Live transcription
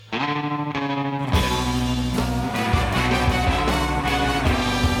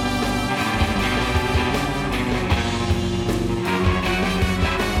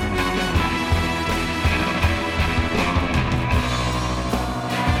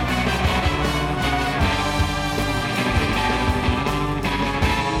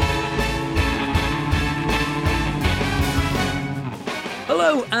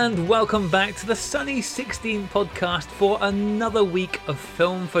Hello and welcome back to the Sunny 16 podcast for another week of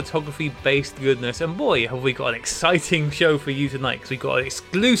film photography based goodness. And boy, have we got an exciting show for you tonight, because we've got an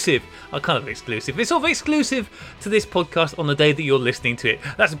exclusive, it's sort of exclusive to this podcast on the day that you're listening to it.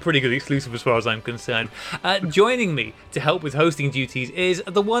 That's a pretty good exclusive as far as I'm concerned. Joining me to help with hosting duties is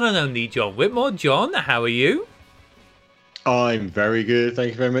the one and only John Whitmore. John, how are you? I'm very good. Thank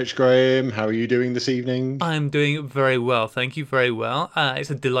you very much, Graham. How are you doing this evening? I'm doing very well. Thank you very well.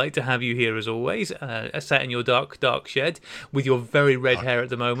 It's a delight to have you here as always, sat in your dark shed with your very red hair at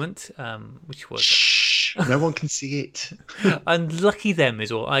the moment, which was... Shh, no one can see it. And lucky them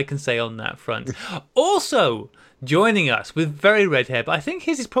is all I can say on that front. Also joining us with very red hair, but I think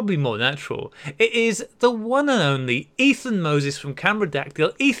his is probably more natural, it is the one and only Ethan Moses from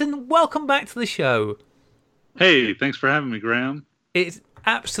Cameradactyl. Ethan, welcome back to the show. Hey, thanks for having me, Graham. It's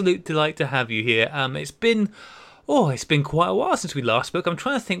absolute delight to have you here. It's been quite a while since we last spoke. I'm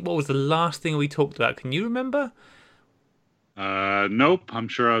trying to think what was the last thing we talked about. Can you remember? Nope. I'm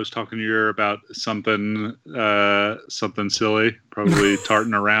sure I was talking to you about something silly, probably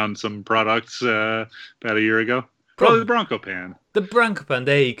tarting around some products about a year ago. Probably the Bronco Pan. The Bronco Pan,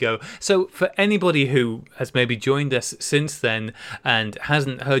 there you go. So for anybody who has maybe joined us since then and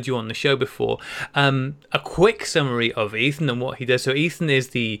hasn't heard you on the show before, a quick summary of Ethan and what he does. So Ethan is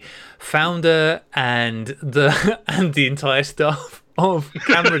the founder and the entire staff of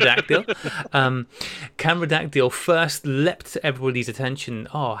Cameradactyl. Cameradactyl first leapt to everybody's attention.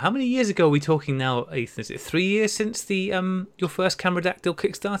 How many years ago are we talking now, Ethan? Is it 3 years since the your first Cameradactyl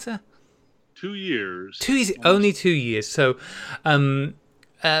Kickstarter? 2 years. 2 years, only 2 years. So,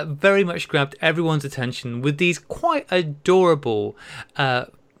 very much grabbed everyone's attention with these quite adorable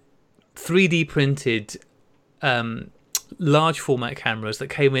 3D printed large format cameras that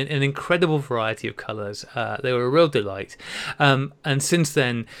came in an incredible variety of colours. They were a real delight. And since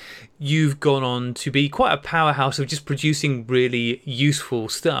then, you've gone on to be quite a powerhouse of just producing really useful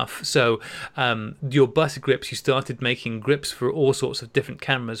stuff. So your butter grips, you started making grips for all sorts of different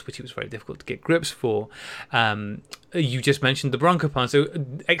cameras, which it was very difficult to get grips for. You just mentioned the Bronco Pan. So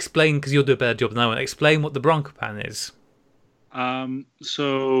explain, because you'll do a better job than I will, explain what the Bronco Pan is.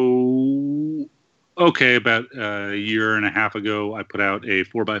 About a year and a half ago, I put out a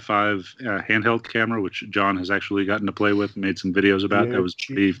 4x5 handheld camera, which John has actually gotten to play with and made some videos about. That was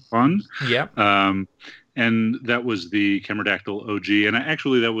pretty fun. Yeah. And that was the Cameradactyl OG. And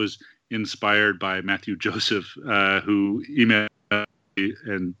that was inspired by Matthew Joseph, who emailed me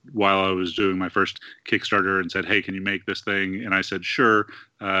and while I was doing my first Kickstarter and said, hey, can you make this thing? And I said, sure.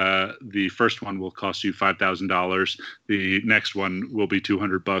 The first one will cost you $5,000. The next one will be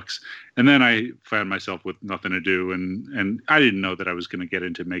 $200. And then I found myself with nothing to do. And I didn't know that I was going to get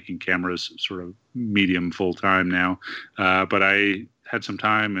into making cameras sort of medium full time now. But I had some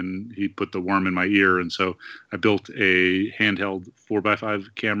time and he put the worm in my ear. And so I built a handheld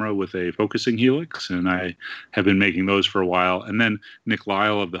 4x5 camera with a focusing helix. And I have been making those for a while. And then Nick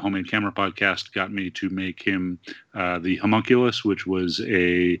Lyle of the Homemade Camera Podcast got me to make him the Homunculus, which was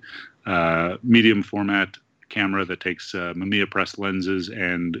a medium format camera that takes Mamiya press lenses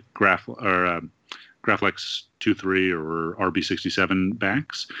and Graflex 2.3 or RB67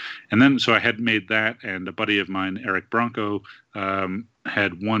 backs. And then, so I had made that, and a buddy of mine, Eric Bronco,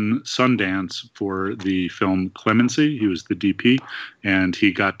 had won Sundance for the film Clemency. He was the DP, and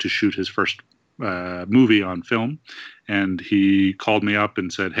he got to shoot his first movie on film. And he called me up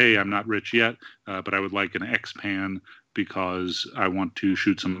and said, hey, I'm not rich yet, but I would like an X-Pan because I want to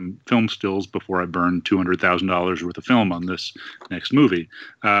shoot some film stills before I burn $200,000 worth of film on this next movie.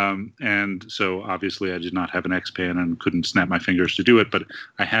 And so obviously I did not have an X-Pan and couldn't snap my fingers to do it, but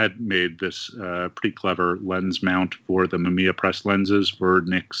I had made this pretty clever lens mount for the Mamiya press lenses for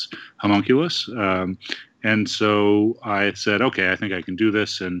Nick's Homunculus. And so I said, okay, I think I can do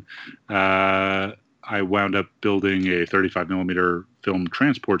this. And I wound up building a 35 millimeter film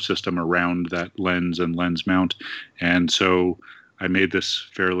transport system around that lens and lens mount. And so I made this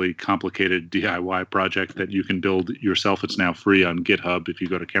fairly complicated DIY project that you can build yourself. It's now free on GitHub. If you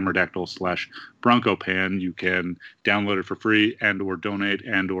go to Cameradactyl/BroncoPan, you can download it for free and or donate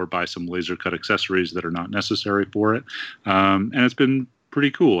and or buy some laser cut accessories that are not necessary for it. And it's been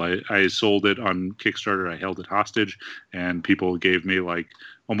pretty cool. I sold it on Kickstarter. I held it hostage, and people gave me like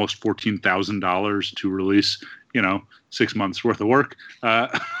almost $14,000 to release, 6 months worth of work,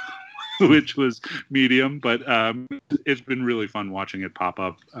 which was medium. But it's been really fun watching it pop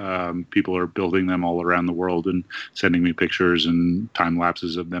up. People are building them all around the world and sending me pictures and time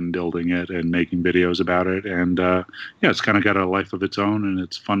lapses of them building it and making videos about it. And it's kind of got a life of its own, and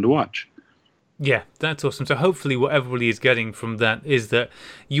it's fun to watch. Yeah, that's awesome. So hopefully, what everybody is getting from that is that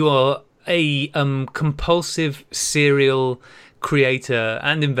you are a compulsive serial creator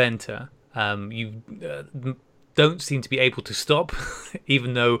and inventor. You don't seem to be able to stop,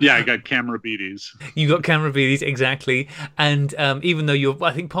 even though Yeah, I got camera beaties. you got camera videos exactly, and even though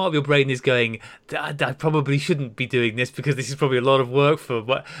I think part of your brain is going, I probably shouldn't be doing this because this is probably a lot of work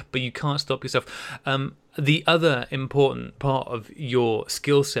but you can't stop yourself. The other important part of your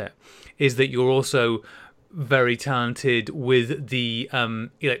skill set is that you're also very talented with the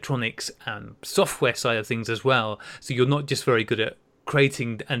electronics and software side of things as well. So you're not just very good at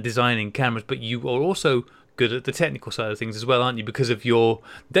creating and designing cameras, but you are also good at the technical side of things as well, aren't you? Because of your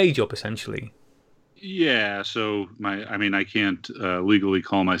day job, essentially. Yeah, so I can't legally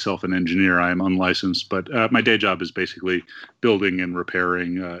call myself an engineer. I'm unlicensed, but my day job is basically building and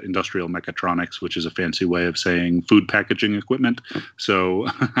repairing industrial mechatronics, which is a fancy way of saying food packaging equipment. So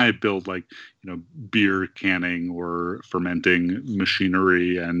I build beer canning or fermenting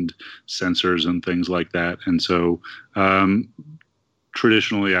machinery and sensors and things like that. And so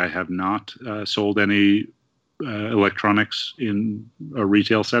traditionally, I have not sold any electronics in a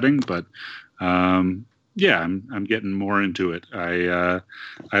retail setting, but yeah, I'm getting more into it.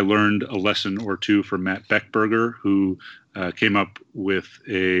 I learned a lesson or two from Matt Beckberger, who came up with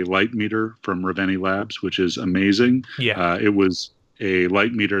a light meter from Ravenni Labs, which is amazing. Yeah. It was a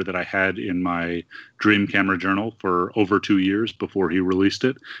light meter that I had in my dream camera journal for over 2 years before he released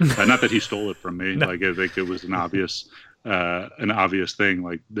it. Not that he stole it from me. No. Like, I think it was an obvious thing.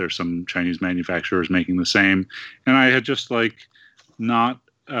 Like, there's some Chinese manufacturers making the same, and I had just not.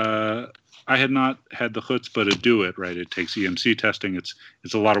 I had not had the chutzpah to do it. Right, it takes EMC testing. It's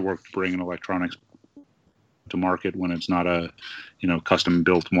a lot of work to bring an electronics to market when it's not a custom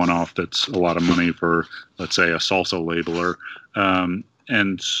built one-off that's a lot of money for, let's say, a salsa labeler.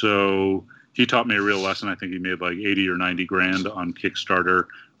 And so he taught me a real lesson. I think he made like 80 or 90 grand on Kickstarter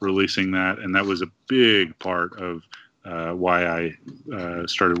releasing that, and that was a big part of why I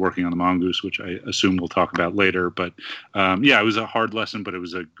started working on the Mongoose, which I assume we'll talk about later. But yeah, it was a hard lesson, but it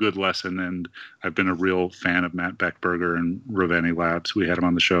was a good lesson. And I've been a real fan of Matt Beckberger and Ravenni Labs. We had him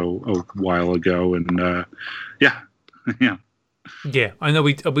on the show a while ago, and yeah, yeah. Yeah, I know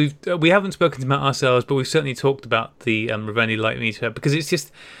we haven't spoken to Matt ourselves, but we've certainly talked about the Ravenni light meter because it's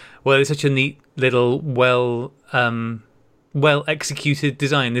just, well, it's such a neat little well executed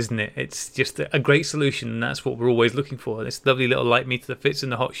design, isn't it? It's just a great solution, and that's what we're always looking for. This lovely little light meter that fits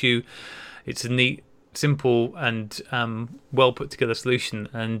in the hot shoe. It's a neat, simple, and well put together solution.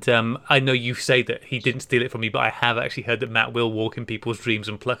 And I know you say that he didn't steal it from you, but I have actually heard that Matt will walk in people's dreams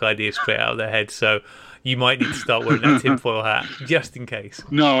and pluck ideas straight out of their head. So you might need to start wearing that tinfoil hat just in case.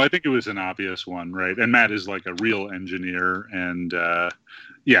 No, I think it was an obvious one, right? And Matt is like a real engineer, and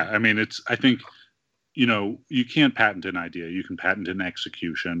yeah, I mean, I think, you can't patent an idea. You can patent an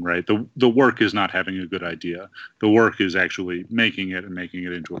execution, right? The work is not having a good idea. The work is actually making it and making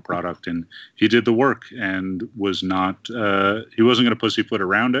it into a product. And he did the work and was not, he wasn't going to pussyfoot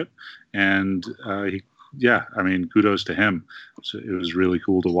around it. And yeah, I mean, kudos to him. So it was really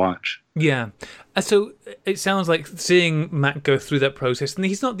cool to watch. Yeah. So it sounds like seeing Matt go through that process, and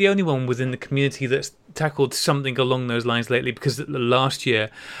he's not the only one within the community that's tackled something along those lines lately, because last year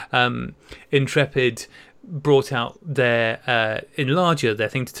Intrepid brought out their enlarger, their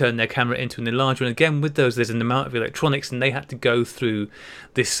thing to turn their camera into an enlarger. And again, with those, there's an amount of electronics, and they had to go through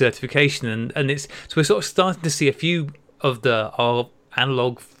this certification. And it's so we're sort of starting to see a few of our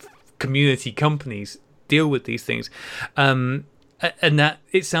analog community companies deal with these things. And that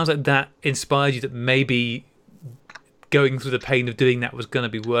it sounds like that inspired you, that maybe going through the pain of doing that was going to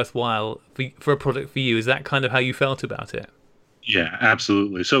be worthwhile for a product for you. Is that kind of how you felt about it? Yeah,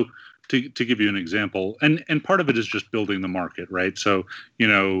 absolutely. So to give you an example, and part of it is just building the market, right? So,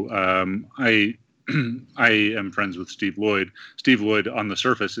 I am friends with Steve Lloyd. Steve Lloyd, on the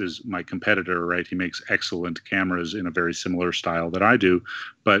surface, is my competitor, right? He makes excellent cameras in a very similar style that I do,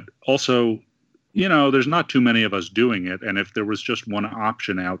 but also, there's not too many of us doing it. And if there was just one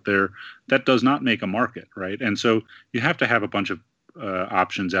option out there, that does not make a market, right? And so you have to have a bunch of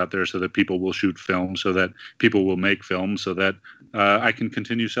options out there so that people will shoot film, so that people will make film, so that I can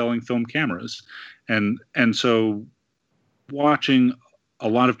continue selling film cameras. And so watching a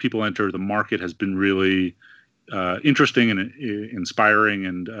lot of people enter the market has been really interesting and inspiring.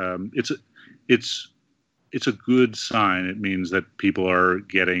 And it's a good sign. It means that people are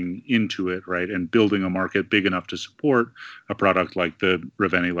getting into it, right, and building a market big enough to support a product like the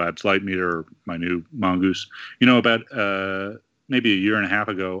Ravenni Labs light meter or my new Mongoose. About maybe a year and a half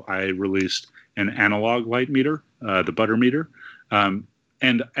ago, I released an analog light meter, the butter meter, and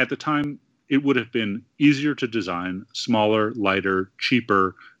at the time it would have been easier to design, smaller, lighter,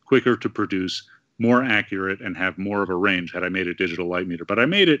 cheaper, quicker to produce, more accurate, and have more of a range had I made a digital light meter. But I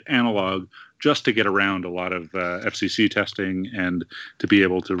made it analog just to get around a lot of FCC testing and to be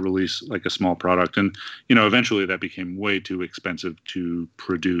able to release like a small product. And, eventually that became way too expensive to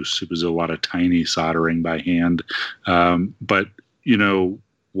produce. It was a lot of tiny soldering by hand. But,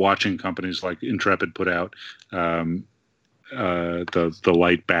 watching companies like Intrepid put out the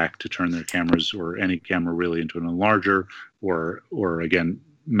light back to turn their cameras or any camera really into an enlarger, or again,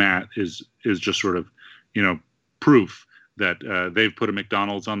 matte is just sort of, proof that they've put a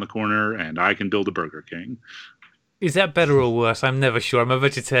McDonald's on the corner and I can build a Burger King. Is that better or worse? I'm never sure. I'm a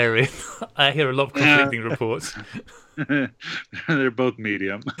vegetarian. I hear a lot of conflicting reports. They're both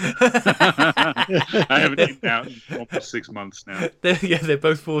medium. I haven't eaten out in almost 6 months now. They're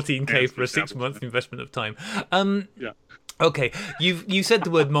both 14K for a 6-month investment of time. Yeah. Okay, you said the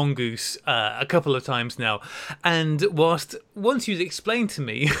word mongoose a couple of times now, and once you'd explained to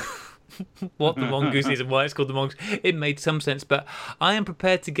me what the mongoose is and why it's called the mongoose, it made some sense. But I am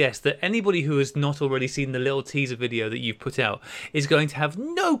prepared to guess that anybody who has not already seen the little teaser video that you've put out is going to have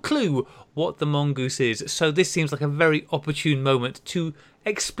no clue what the mongoose is. So this seems like a very opportune moment to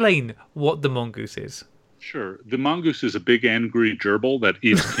explain what the mongoose is. Sure. The mongoose is a big angry gerbil that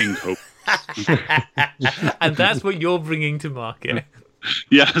eats king cobras. And that's what you're bringing to market.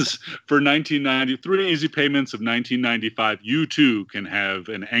 Yes, for 1993 easy payments of 1995, you too can have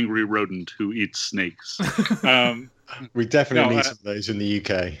an angry rodent who eats snakes. We definitely need some of those in the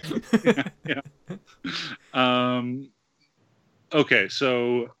UK. Yeah. Okay,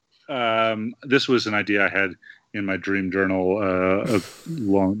 so this was an idea I had in my dream journal,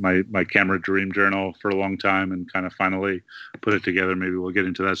 my camera dream journal for a long time, and kind of finally put it together. Maybe we'll get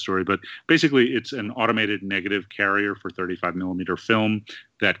into that story. But basically, it's an automated negative carrier for 35 millimeter film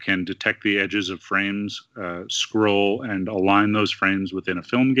that can detect the edges of frames, scroll and align those frames within a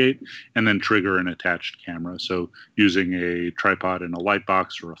film gate, and then trigger an attached camera. So using a tripod and a light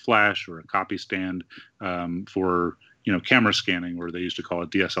box or a flash or a copy stand for camera scanning, or they used to call it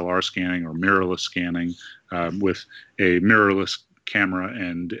DSLR scanning or mirrorless scanning, with a mirrorless camera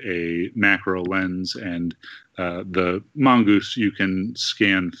and a macro lens. And the Mongoose, you can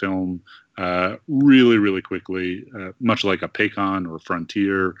scan film really, really quickly, much like a Paycon or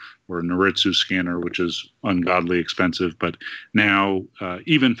Frontier or a Noritsu scanner, which is ungodly expensive, but now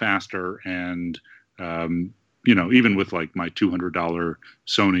even faster. And even with like my $200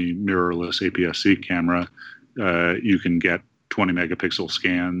 Sony mirrorless APS-C camera, you can get 20 megapixel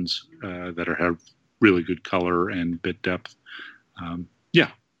scans that have really good color and bit depth.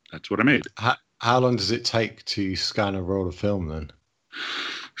 That's what I made. How long does it take to scan a roll of film then?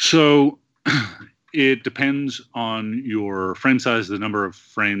 So it depends on your frame size, the number of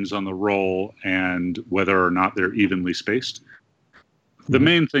frames on the roll, and whether or not they're evenly spaced. The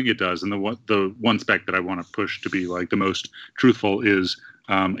main thing it does, and the one spec that I want to push to be like the most truthful, is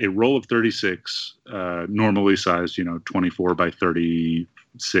a roll of 36 normally sized, 24 by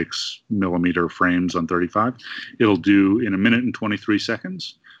 36 millimeter frames on 35. It'll do in 1 minute and 23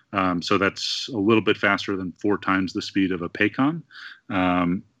 seconds. So that's a little bit faster than 4 times the speed of a Paycon.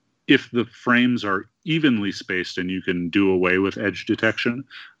 If the frames are evenly spaced, and you can do away with edge detection,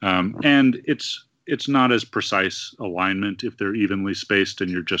 and it's not as precise alignment if they're evenly spaced and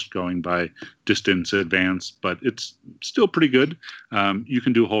you're just going by distance advanced, but it's still pretty good. You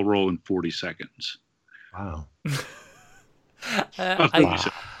can do a whole roll in 40 seconds. Wow.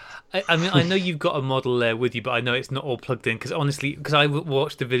 I mean, I know you've got a model there with you, but I know it's not all plugged in, because honestly, I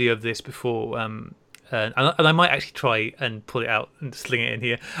watched a video of this before, and I might actually try and pull it out and sling it in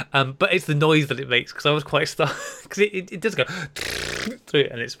here, but it's the noise that it makes, because I was quite stuck, because it does go through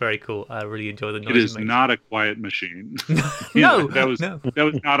it, and it's very cool. I really enjoy the noise. It is not a quiet machine. No, that was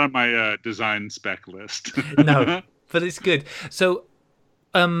not on my design spec list. No, but it's good. So,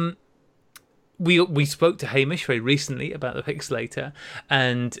 we spoke to Hamish very recently about the Pixelator,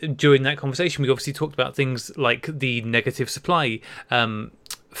 and during that conversation, we obviously talked about things like the negative supply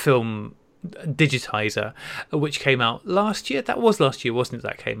film digitizer, which came out last year. That was last year, wasn't it?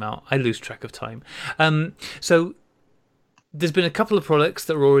 That came out. I lose track of time. So there's been a couple of products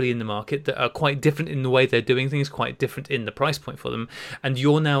that are already in the market that are quite different in the way they're doing things, quite different in the price point for them, and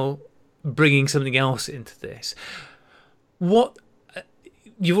you're now bringing something else into this.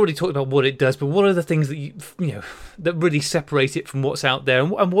 You've already talked about what it does, but what are the things that that really separate it from what's out there,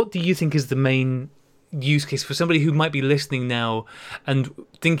 and what do you think is the main use case for somebody who might be listening now and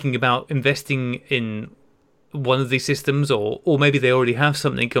thinking about investing in one of these systems, or maybe they already have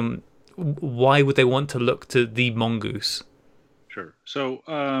something? Why would they want to look to the Mongoose? Sure. So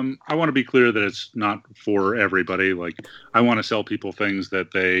I want to be clear that it's not for everybody. Like, I want to sell people things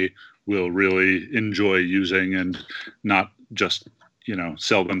that they will really enjoy using, and not just,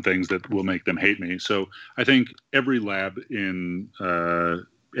 sell them things that will make them hate me. So I think every lab in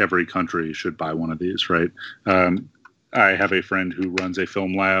every country should buy one of these, right? I have a friend who runs a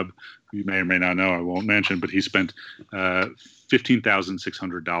film lab. You may or may not know, I won't mention, but he spent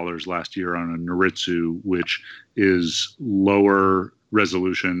 $15,600 last year on a Noritsu, which is lower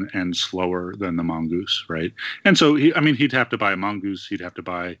resolution and slower than the Mongoose, right? And so, he'd have to buy a Mongoose. He'd have to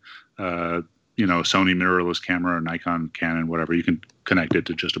buy, a Sony mirrorless camera, or Nikon, Canon, whatever. You can connect it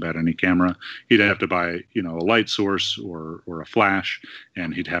to just about any camera. He'd have to buy, a light source or a flash,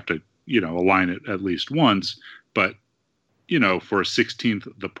 and he'd have to, align it at least once. But for a 16th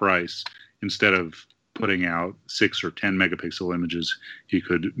the price, instead of putting out 6 or 10 megapixel images, he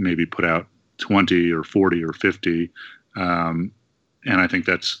could maybe put out 20 or 40 or 50. And I think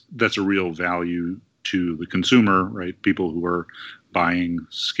that's a real value to the consumer, right? People who are buying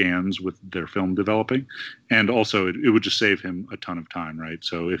scans with their film developing. And also it would just save him a ton of time, right?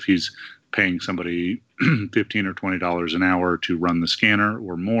 So if he's paying somebody $15 or $20 an hour to run the scanner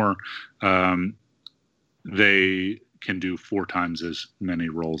or more, they can do 4 times as many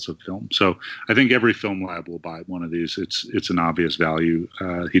rolls of film. So I think every film lab will buy one of these. It's an obvious value.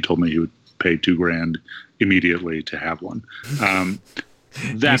 He told me he would pay $2,000 immediately to have one.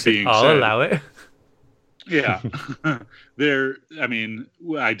 That being said, I'll allow it. Yeah,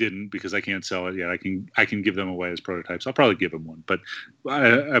 I didn't, because I can't sell it yet. I can give them away as prototypes. I'll probably give them one, but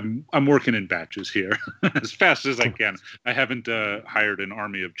I'm working in batches here as fast as I can. I haven't hired an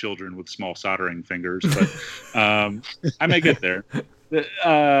army of children with small soldering fingers, but I may get there.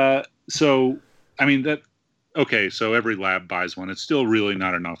 So every lab buys one. It's still really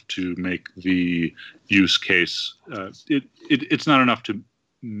not enough to make the use case. It's not enough to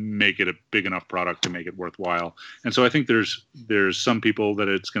make it a big enough product to make it worthwhile. And so I think there's some people that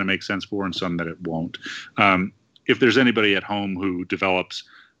it's going to make sense for, and some that it won't. If there's anybody at home who develops,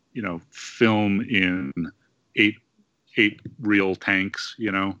 film in eight reel tanks,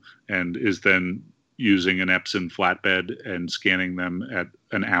 and is then using an Epson flatbed and scanning them at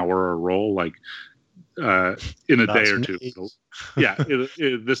an hour a roll, like in a day or two.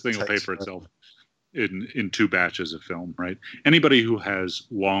 This thing will pay for itself in 2 batches of film, right? Anybody who has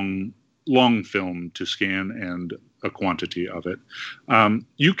long film to scan and a quantity of it,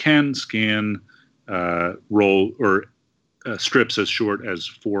 you can scan roll or strips as short as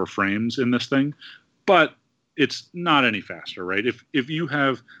 4 frames in this thing, but it's not any faster, right? If you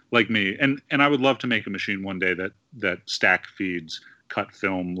have, like me, and I would love to make a machine one day that stack feeds cut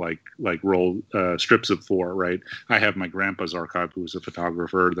film like roll strips of 4, right? I have my grandpa's archive, who was a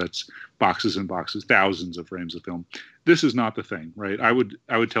photographer, that's boxes and boxes, thousands of frames of film. This is not the thing, right? I would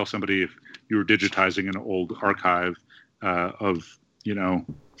tell somebody, if you were digitizing an old archive of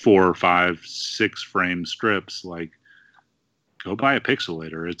 4, 5, 6 frame strips, like, go buy a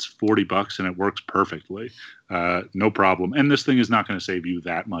pixelator. It's $40 and it works perfectly. No problem. And this thing is not going to save you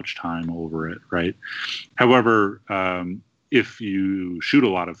that much time over it, right? However, if you shoot a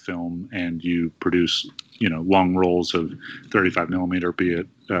lot of film and you produce, long rolls of 35 millimeter, be it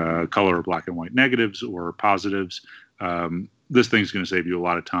color or black and white negatives or positives, this thing's going to save you a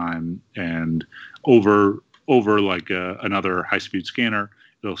lot of time. And over like another high-speed scanner,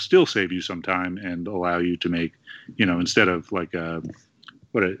 it'll still save you some time and allow you to make, instead of like a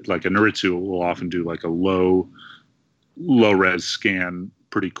Noritsu will often do, like a low res scan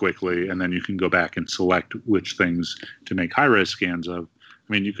pretty quickly, and then you can go back and select which things to make high res scans of.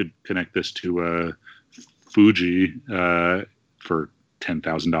 I mean, you could connect this to a Fuji for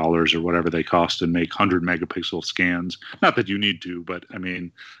 $10,000 or whatever they cost, and make 100 megapixel scans. Not that you need to, but I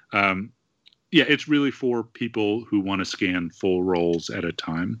mean, it's really for people who want to scan full rolls at a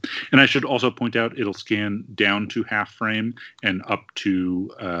time. And I should also point out, it'll scan down to half frame and up to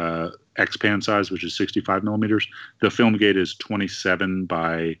X-pan size, which is 65 millimeters. The film gate is 27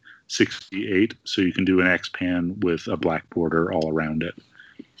 by 68, so you can do an X-pan with a black border all around it.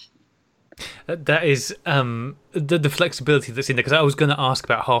 That is the flexibility that's in there, because I was going to ask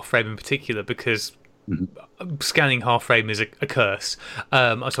about half frame in particular, because scanning half frame is a curse.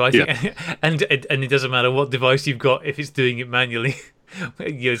 So I think, and it doesn't matter what device you've got, if it's doing it manually,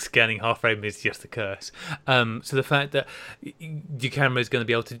 your scanning half frame is just a curse. So the fact that your camera is going to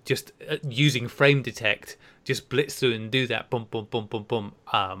be able to just using frame detect, just blitz through and do that, boom, boom, boom, boom, boom.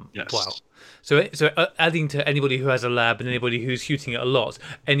 Wow. So adding to anybody who has a lab and anybody who's shooting it a lot,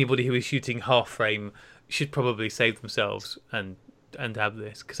 anybody who is shooting half frame should probably save themselves and and have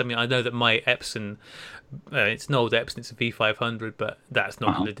this? Because I mean, I know that my Epson, it's an old Epson, it's a V500, but that's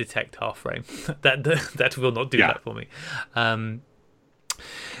not going to detect half frame. that will not do that for me.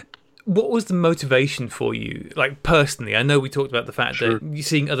 What was the motivation for you, like personally? I know we talked about the fact that you're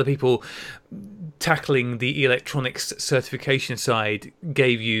seeing other people tackling the electronics certification side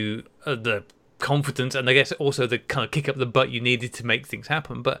gave you the confidence, and I guess also the kind of kick up the butt you needed to make things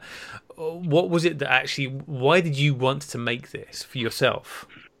happen. But what was it that actually? Why did you want to make this for yourself?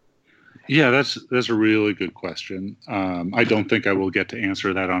 Yeah, that's a really good question. I don't think I will get to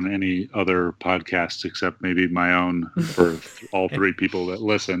answer that on any other podcasts except maybe my own for all three people that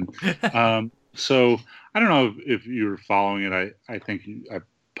listen. So I don't know if you're following it. I think I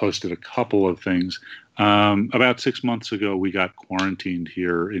posted a couple of things. About 6 months ago, we got quarantined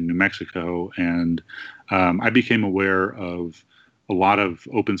here in New Mexico, and I became aware of a lot of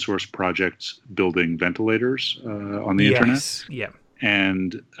open source projects building ventilators on the internet. Yeah.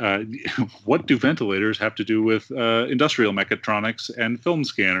 And what do ventilators have to do with industrial mechatronics and film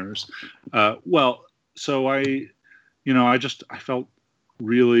scanners? So I felt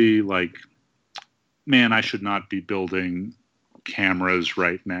really like, man, I should not be building cameras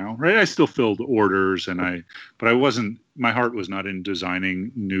right now. Right? I still filled orders, but I wasn't. My heart was not in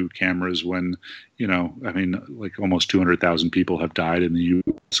designing new cameras when, like almost 200,000 people have died in the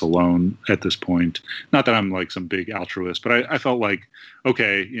U.S. alone at this point. Not that I'm like some big altruist, but I felt like,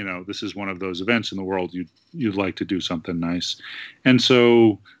 okay, this is one of those events in the world you'd like to do something nice, and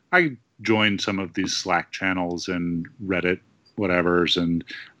so I joined some of these Slack channels and Reddit whatevers, and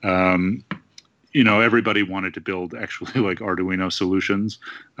everybody wanted to build actually like Arduino solutions,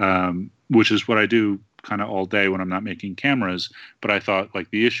 which is what I do kind of all day when I'm not making cameras. But I thought like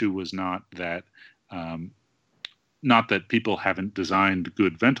the issue was not that people haven't designed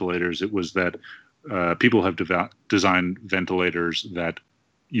good ventilators. It was that people have designed ventilators that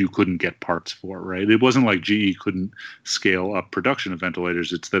you couldn't get parts for, right? It wasn't like GE couldn't scale up production of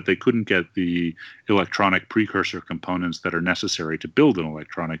ventilators. It's that they couldn't get the electronic precursor components that are necessary to build an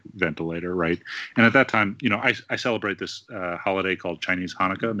electronic ventilator, right? And at that time, I celebrate this holiday called Chinese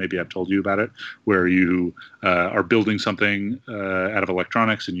Hanukkah. Maybe I've told you about it, where you are building something out of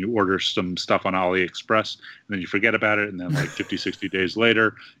electronics and you order some stuff on AliExpress and then you forget about it. And then like 50, 60 days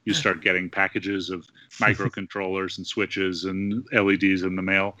later, you start getting packages of microcontrollers and switches and LEDs in the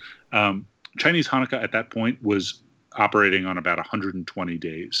mail. Chinese Hanukkah at that point was operating on about 120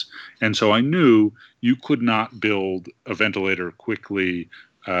 days. And so I knew you could not build a ventilator quickly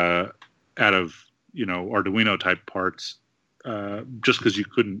out of, Arduino type parts just because you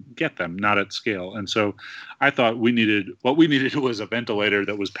couldn't get them, not at scale. And so I thought what we needed was a ventilator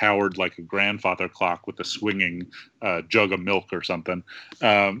that was powered like a grandfather clock with a swinging jug of milk or something.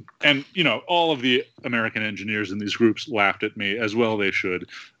 And all of the American engineers in these groups laughed at me, as well they should.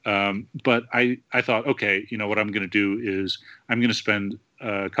 But I thought, okay, what I'm going to do is I'm going to spend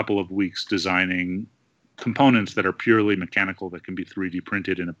a couple of weeks designing components that are purely mechanical that can be 3D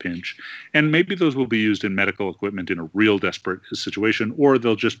printed in a pinch. And maybe those will be used in medical equipment in a real desperate situation, or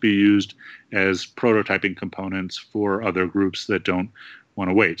they'll just be used as prototyping components for other groups that don't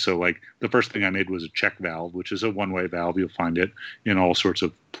want to wait. So like the first thing I made was a check valve, which is a one-way valve. You'll find it in all sorts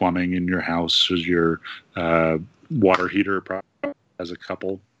of plumbing in your house, as your water heater has a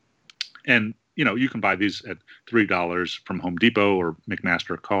couple. And you can buy these at $3 from Home Depot, or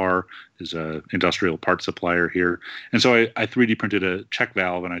McMaster Carr is a industrial part supplier here. And so I 3D printed a check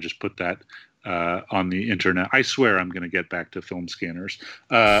valve, and I just put that on the internet. I swear I'm going to get back to film scanners.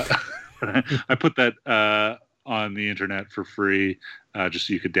 I put that on the internet for free, just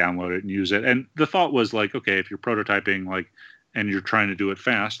so you could download it and use it. And the thought was like, okay, if you're prototyping and you're trying to do it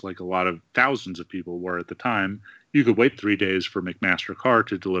fast, like a lot of thousands of people were at the time, you could wait 3 days for McMaster Carr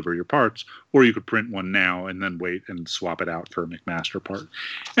to deliver your parts, or you could print one now and then wait and swap it out for a McMaster part.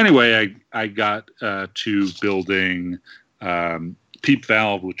 Anyway, I got to building PEEP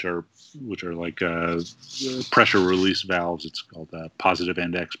valve, which are like pressure release valves. It's called a positive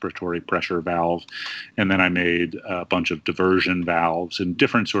end expiratory pressure valve. And then I made a bunch of diversion valves and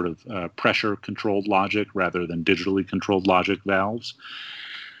different sort of pressure controlled logic rather than digitally controlled logic valves.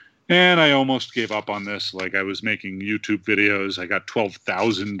 And I almost gave up on this. Like, I was making YouTube videos. I got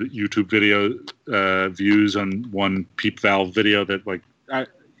 12,000 YouTube video views on one PEEP valve video that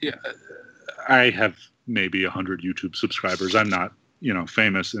I have maybe 100 YouTube subscribers. I'm not,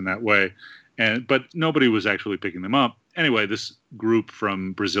 famous in that way. But nobody was actually picking them up. Anyway, this group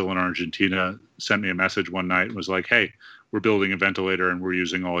from Brazil and Argentina sent me a message one night and was like, hey, we're building a ventilator and we're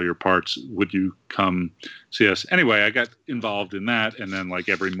using all your parts. Would you come see us? Anyway, I got involved in that. And then like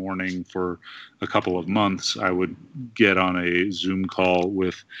every morning for a couple of months, I would get on a Zoom call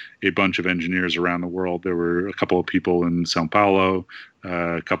with a bunch of engineers around the world. There were a couple of people in Sao Paulo,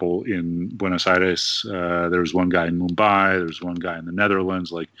 a couple in Buenos Aires. There was one guy in Mumbai. There was one guy in the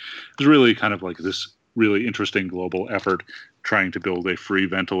Netherlands. Like, it was really kind of like this really interesting global effort trying to build a free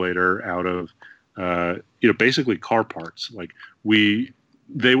ventilator out of, basically car parts. Like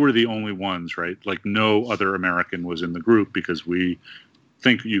they were the only ones, right? Like no other American was in the group because we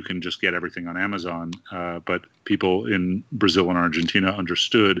think you can just get everything on Amazon. But people in Brazil and Argentina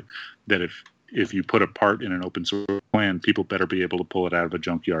understood that if you put a part in an open source plan, people better be able to pull it out of a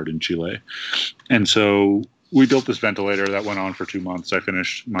junkyard in Chile. And so we built this ventilator that went on for 2 months. I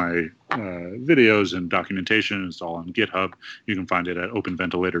finished my videos and documentation. It's all on GitHub. You can find it at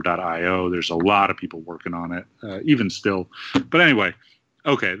openventilator.io. There's a lot of people working on it, even still. But anyway,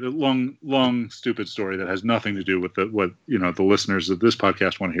 okay, the long, stupid story that has nothing to do with what the listeners of this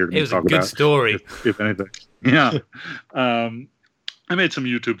podcast want to hear me talk about. It was a good story. If anything. Yeah. I made some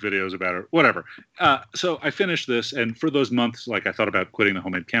YouTube videos about it, whatever. So I finished this, and for those months, like I thought about quitting the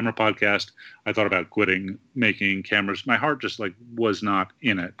Homemade Camera podcast. I thought about quitting making cameras. My heart just like was not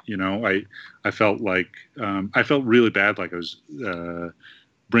in it. I felt like I felt really bad, like I was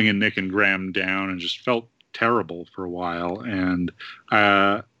bringing Nick and Graham down, and just felt terrible for a while. And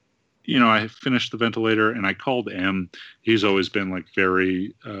I finished the ventilator, and I called M. He's always been like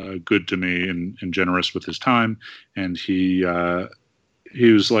very good to me and generous with his time, and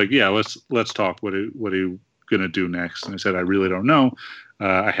he was like, yeah, let's talk. What are you going to do next? And I said, I really don't know.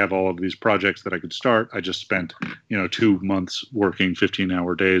 I have all of these projects that I could start. I just spent, 2 months working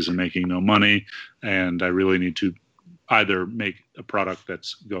 15-hour days and making no money. And I really need to either make a product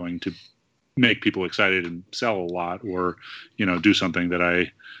that's going to make people excited and sell a lot, or, do something that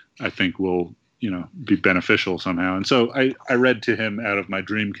I think will, be beneficial somehow. And so I read to him out of my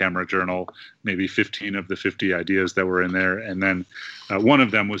dream camera journal, maybe 15 of the 50 ideas that were in there. And then one of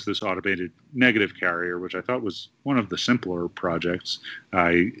them was this automated negative carrier, which I thought was one of the simpler projects.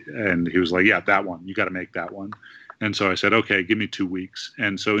 And he was like, yeah, that one, you got to make that one. And so I said, okay, give me 2 weeks.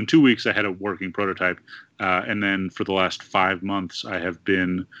 And so in 2 weeks, I had a working prototype. And then for the last 5 months, I have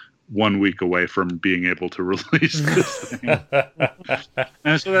been 1 week away from being able to release this thing.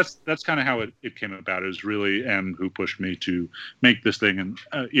 And so that's kind of how it came about. It was really M who pushed me to make this thing. And,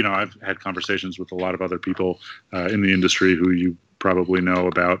 I've had conversations with a lot of other people in the industry who you probably know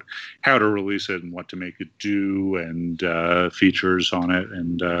about how to release it and what to make it do, and features on it.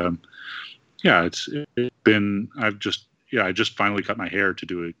 And it's been, I just finally cut my hair to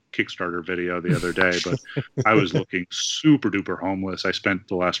do a Kickstarter video the other day, but I was looking super duper homeless. I spent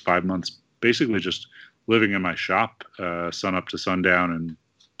the last 5 months basically just living in my shop, sun up to sundown and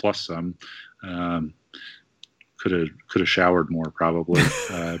plus some. Could have showered more probably,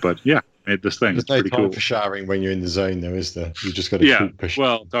 but yeah, made this thing. There's it's no pretty time cool. for showering when you're in the zone, though, is there? You just got to keep pushing.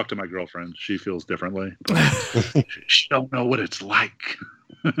 Well, talk to my girlfriend. She feels differently. But she don't know what it's like.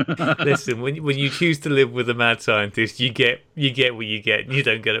 Listen, when you choose to live with a mad scientist, you get what you get, and you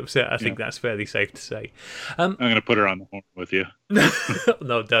don't get upset. I think that's fairly safe to say. I'm going to put her on the horn with you.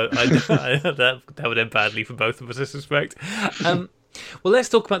 No, don't. That would end badly for both of us, I suspect. Well, let's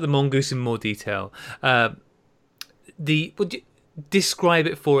talk about the Mongoose in more detail. Describe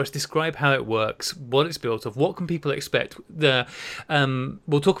it for us. Describe how it works, what it's built of. What can people expect? We'll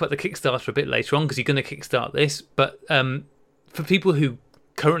talk about the Kickstarter a bit later on because you're going to kickstart this. But for people who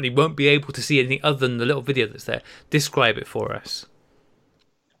currently won't be able to see anything other than the little video that's there, describe it for us.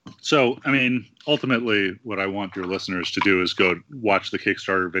 So, ultimately, what I want your listeners to do is go watch the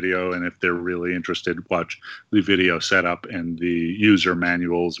Kickstarter video, and if they're really interested, watch the video setup and the user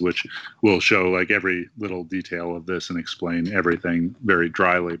manuals, which will show like every little detail of this and explain everything very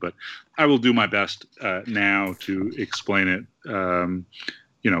dryly. But I will do my best now to explain it,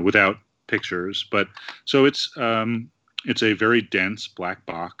 without pictures. But so it's a very dense black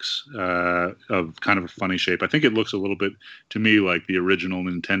box of kind of a funny shape. I think it looks a little bit to me like the original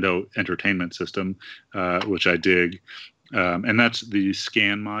Nintendo Entertainment System, which I dig. And that's the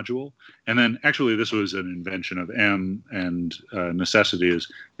scan module. And then actually this was an invention of M, and necessity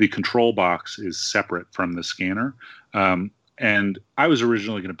is the control box is separate from the scanner. And I was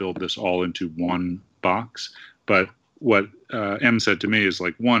originally going to build this all into one box, but what M said to me is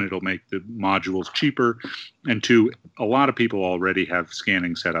like, one, it'll make the modules cheaper, and two, a lot of people already have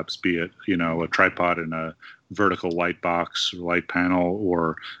scanning setups, be it a tripod and a vertical light box or light panel,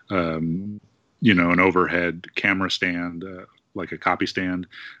 or an overhead camera stand, like a copy stand.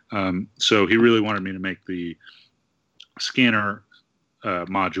 So he really wanted me to make the scanner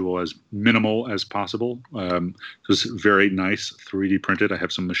module as minimal as possible. So it's very nice 3D printed. I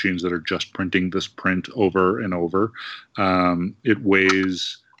have some machines that are just printing this print over and over. The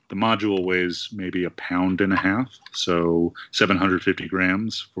module weighs maybe 1.5 pounds, so 750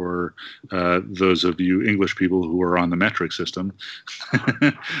 grams for those of you English people who are on the metric system.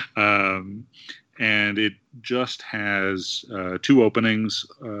 And it just has 2 openings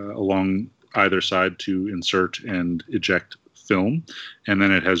along either side to insert and eject film, and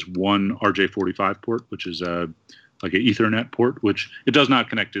then it has one RJ45 port, which is like an Ethernet port, which it does not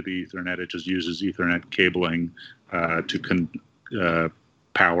connect to the Ethernet. It just uses Ethernet cabling to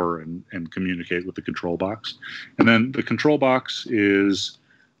power and communicate with the control box. And then the control box is,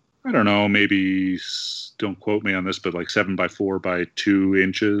 I don't know, maybe, don't quote me on this, but like 7x4 by 2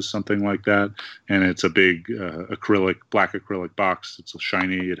 inches, something like that. And it's a big black acrylic box. It's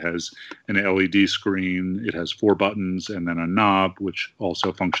shiny. It has an LED screen. It has 4 buttons and then a knob, which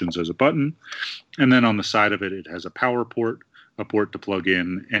also functions as a button. And then on the side of it, it has a power port, a port to plug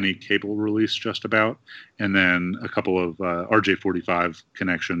in any cable release just about, and then a couple of RJ45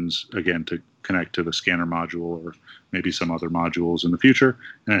 connections, again, to connect to the scanner module or maybe some other modules in the future.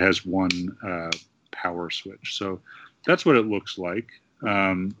 And it has one power switch. So that's what it looks like.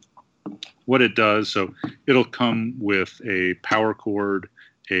 What it does, so it'll come with a power cord,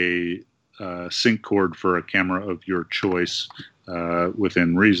 a sync cord for a camera of your choice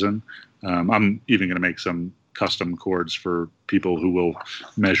within reason. I'm even going to make some custom cords for people who will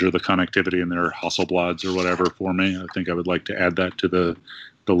measure the connectivity in their Hasselblads or whatever for me. I think I would like to add that to the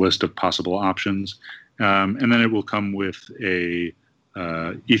list of possible options. And then it will come with a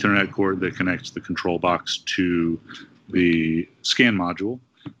Ethernet cord that connects the control box to the scan module.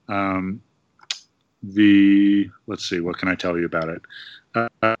 Let's see, what can I tell you about it?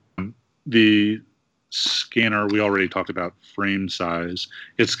 The scanner, we already talked about frame size.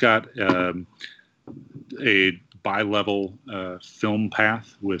 It's got a bi-level film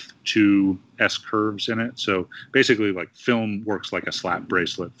path with 2 S-curves in it. So basically, like, film works like a slap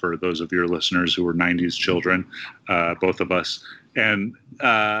bracelet for those of your listeners who are 90s children, both of us. And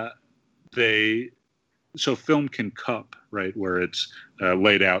so film can cup, right, where it's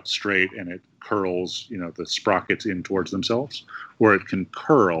laid out straight and it curls, the sprockets in towards themselves, or it can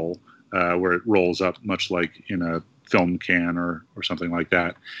curl where it rolls up, much like in a film can or something like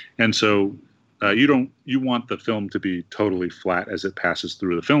that. And so you want the film to be totally flat as it passes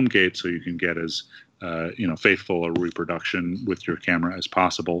through the film gate, so you can get as faithful a reproduction with your camera as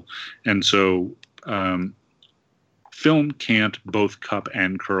possible. And so film can't both cup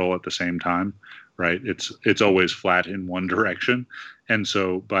and curl at the same time, right? It's always flat in one direction. And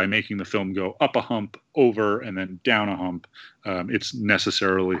so by making the film go up a hump, over, and then down a hump, it's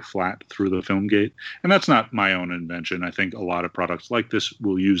necessarily flat through the film gate. And that's not my own invention. I think a lot of products like this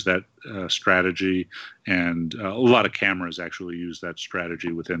will use that strategy, and a lot of cameras actually use that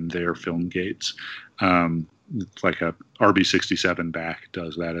strategy within their film gates. It's like a RB67 back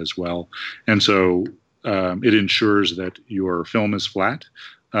does that as well. And so it ensures that your film is flat.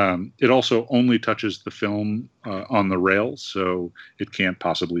 It also only touches the film on the rails, so it can't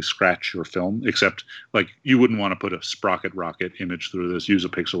possibly scratch your film, except, like, you wouldn't want to put a sprocket rocket image through this. Use a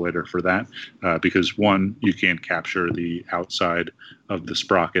pixelator for that, because, one, you can't capture the outside of the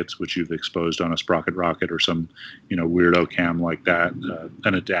sprockets, which you've exposed on a sprocket rocket or some, weirdo cam like that,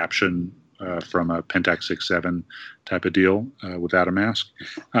 an adaptation from a Pentax 6.7 type of deal without a mask.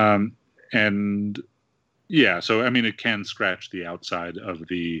 And yeah, so I mean, it can scratch the outside of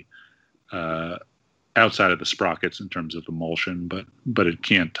the sprockets in terms of emulsion, but it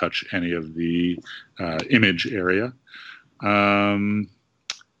can't touch any of the image area.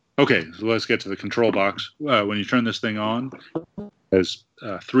 Okay, so let's get to the control box. When you turn this thing on, there's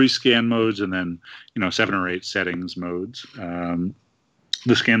 3 scan modes and then 7 or 8 settings modes.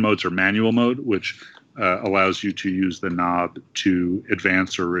 The scan modes are manual mode, which allows you to use the knob to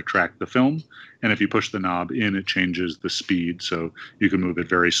advance or retract the film. And if you push the knob in, it changes the speed. So you can move it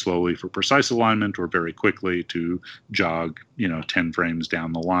very slowly for precise alignment or very quickly to jog, 10 frames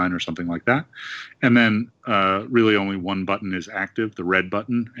down the line or something like that. And then really only one button is active, the red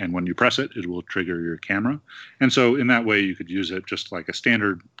button. And when you press it, it will trigger your camera. And so in that way, you could use it just like a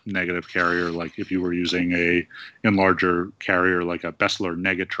standard negative carrier, like if you were using a enlarger carrier like a Bessler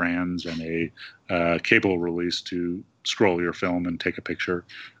Negatrans and a cable release to scroll your film and take a picture.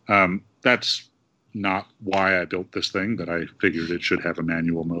 That's not why I built this thing, but I figured it should have a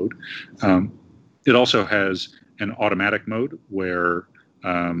manual mode. It also has an automatic mode where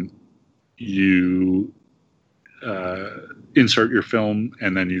you insert your film,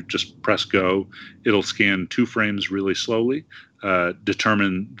 and then you just press go. It'll scan 2 frames really slowly,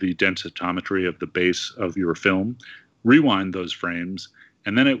 determine the densitometry of the base of your film, rewind those frames,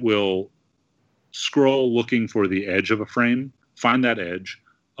 and then it will scroll looking for the edge of a frame, find that edge,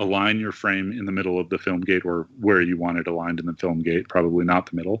 align your frame in the middle of the film gate or where you want it aligned in the film gate, probably not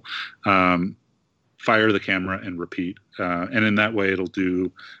the middle, fire the camera and repeat. And in that way, it'll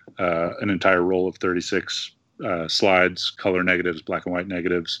do an entire roll of 36 slides, color negatives, black and white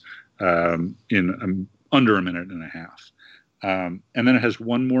negatives, in under a minute and a half. And then it has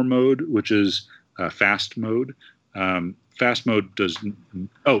one more mode, which is fast mode. Fast mode does...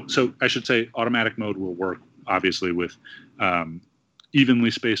 Oh, so I should say automatic mode will work, obviously, with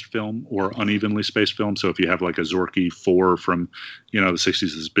evenly spaced film or unevenly spaced film. So if you have like a Zorky 4 from, the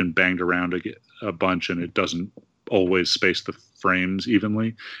 60s that's been banged around a bunch and it doesn't always space the frames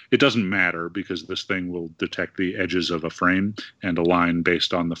evenly, it doesn't matter because this thing will detect the edges of a frame and align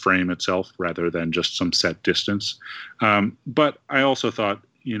based on the frame itself rather than just some set distance. But I also thought,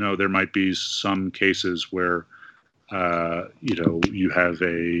 there might be some cases where you have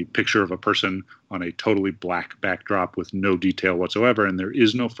a picture of a person on a totally black backdrop with no detail whatsoever, and there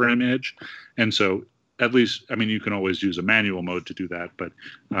is no frame edge. And so at least, you can always use a manual mode to do that, but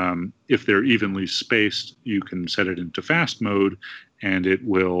if they're evenly spaced, you can set it into fast mode, and it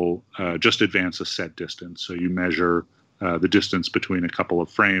will just advance a set distance. So you measure the distance between a couple of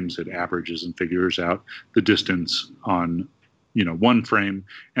frames, it averages and figures out the distance on one frame,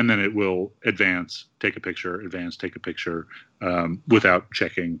 and then it will advance, take a picture, without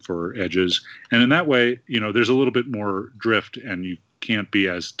checking for edges. And in that way, there's a little bit more drift and you can't be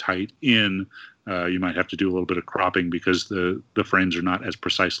as tight in. You might have to do a little bit of cropping because the frames are not as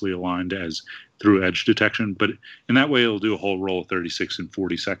precisely aligned as through edge detection. But in that way, it'll do a whole roll of 36 in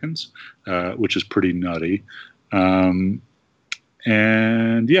 40 seconds, which is pretty nutty. And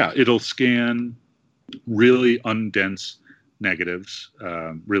yeah, it'll scan really undense negatives,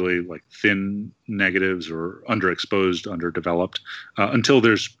 really like thin negatives or underexposed, underdeveloped, until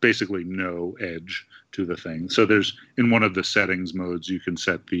there's basically no edge to the thing. So there's, in one of the settings modes, you can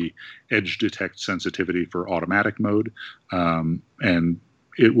set the edge detect sensitivity for automatic mode, and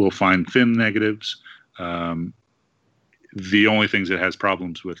it will find thin negatives. The only things it has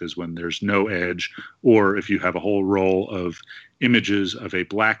problems with is when there's no edge, or if you have a whole roll of images of a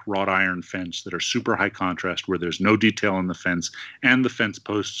black wrought iron fence that are super high contrast where there's no detail in the fence and the fence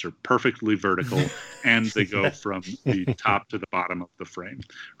posts are perfectly vertical and they go from the top to the bottom of the frame,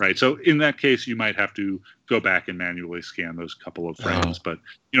 right? So in that case, you might have to go back and manually scan those couple of frames. But,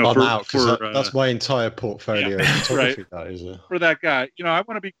 that's my entire portfolio. Yeah, right. That is for that guy, I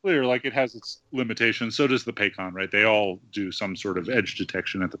want to be clear, like it has its limitations. So does the Paycon, right? They all do some sort of edge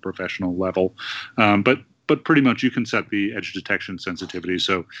detection at the professional level. But pretty much you can set the edge detection sensitivity.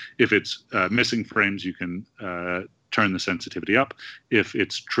 So if it's missing frames, you can turn the sensitivity up. If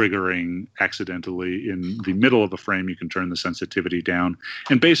it's triggering accidentally in the middle of a frame, you can turn the sensitivity down.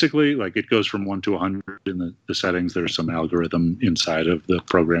 And basically, like it goes from 1 to 100 in the settings. There's some algorithm inside of the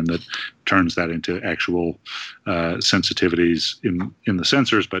program that turns that into actual sensitivities in the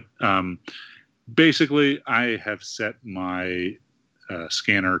sensors. But basically, I have set my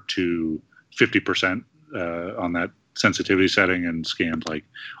scanner to 50% on that sensitivity setting and scanned like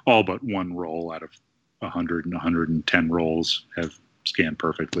all but one roll out of 100 and 110 rolls have scanned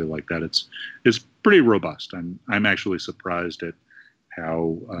perfectly like that. It's pretty robust. I'm actually surprised at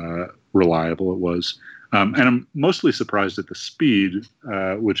how reliable it was, and I'm mostly surprised at the speed,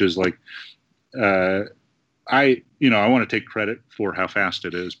 which is like I want to take credit for how fast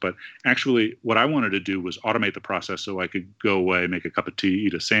it is, but actually what I wanted to do was automate the process so I could go away, make a cup of tea,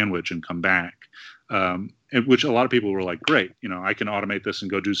 eat a sandwich, and come back. Which a lot of people were like, great, I can automate this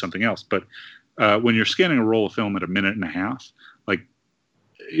and go do something else. But when you're scanning a roll of film at a minute and a half, like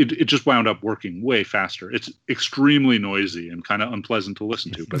it just wound up working way faster. It's extremely noisy and kind of unpleasant to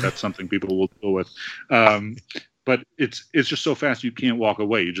listen to, but that's something people will deal with. But it's just so fast you can't walk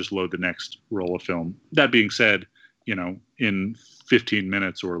away. You just load the next roll of film. That being said, in 15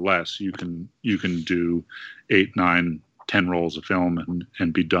 minutes or less, you can do 8, 9, 10 rolls of film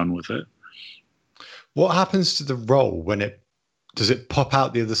and be done with it. What happens to the roll when does it pop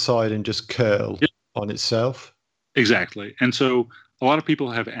out the other side and just curl on itself? Exactly. And so a lot of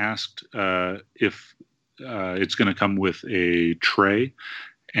people have asked if it's going to come with a tray.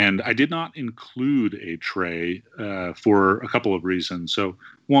 And I did not include a tray for a couple of reasons. So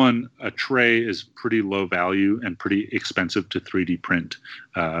one, a tray is pretty low value and pretty expensive to 3D print.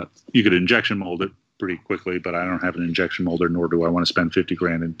 You could injection mold it, pretty quickly, but I don't have an injection molder, nor do I want to spend 50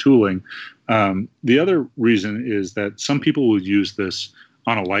 grand in tooling. The other reason is that some people will use this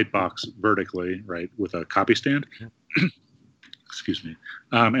on a light box vertically, right, with a copy stand. Excuse me.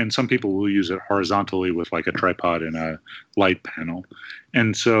 And some people will use it horizontally with like a tripod and a light panel.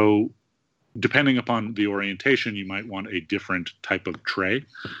 And so depending upon the orientation, you might want a different type of tray.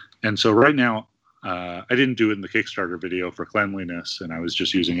 And so right now, I didn't do it in the Kickstarter video for cleanliness, and I was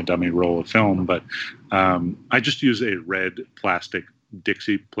just using a dummy roll of film, but I just use a red plastic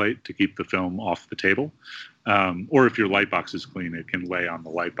Dixie plate to keep the film off the table. Or if your light box is clean, it can lay on the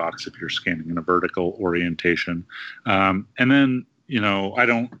light box if you're scanning in a vertical orientation. And then, I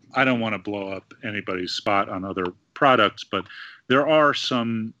don't want to blow up anybody's spot on other products, but there are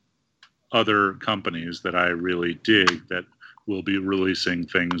some other companies that I really dig that will be releasing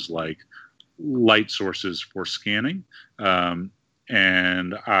things like light sources for scanning.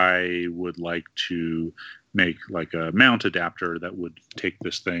 And I would like to make like a mount adapter that would take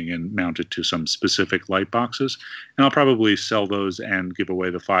this thing and mount it to some specific light boxes. And I'll probably sell those and give away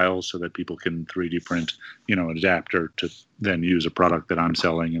the files so that people can 3D print, an adapter to then use a product that I'm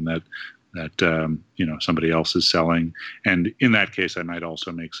selling and that somebody else is selling. And in that case, I might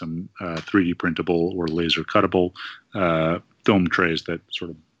also make some 3D printable or laser cuttable film trays that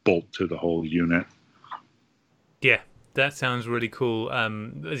sort of bolt to the whole unit. Yeah, that sounds really cool.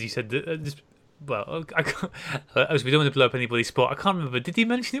 As you said, we don't want to blow up anybody's spot. I can't remember. Did he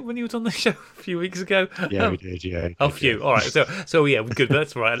mention it when he was on the show a few weeks ago? Yeah, we did. Yeah. A few. Yeah. All right. So yeah, good.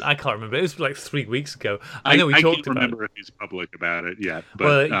 That's right. I can't remember. It was like 3 weeks ago. I know we talked about. I can't remember if he's public about it yet.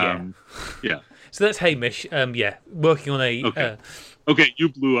 But yeah. So that's Hamish. Working on a. Okay. Okay, you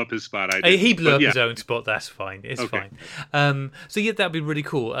blew up his spot. He blew up his own spot. That's fine. It's fine. So yeah, that'd be really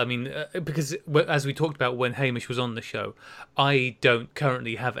cool. I mean, because as we talked about when Hamish was on the show, I don't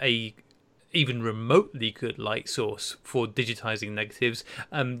currently have a even remotely good light source for digitizing negatives.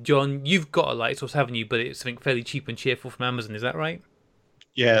 John, you've got a light source, haven't you? But it's something fairly cheap and cheerful from Amazon. Is that right?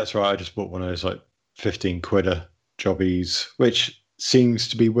 Yeah, that's right. I just bought one of those like 15 quidder jobbies, which seems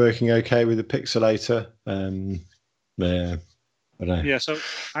to be working okay with the pixelator. Yeah. Yeah, so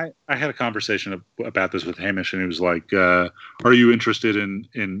I had a conversation about this with Hamish, and he was like, are you interested in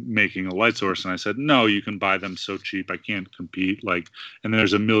making a light source? And I said, no, you can buy them so cheap, I can't compete. And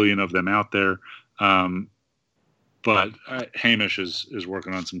there's a million of them out there. But Hamish is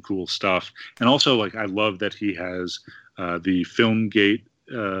working on some cool stuff. And also, I love that he has the FilmGate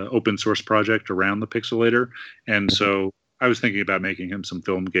open source project around the pixelator. And so I was thinking about making him some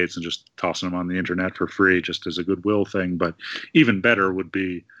film gates and just tossing them on the internet for free, just as a goodwill thing. But even better would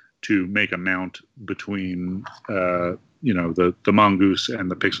be to make a mount between, the Mongoose and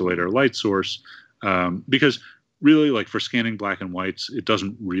the pixelator light source, because really, for scanning black and whites, it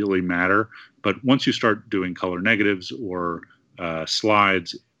doesn't really matter. But once you start doing color negatives or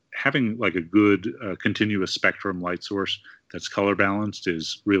slides, having a good continuous spectrum light source that's color balanced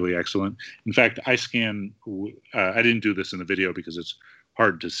is really excellent. In fact, I scan, I didn't do this in the video because it's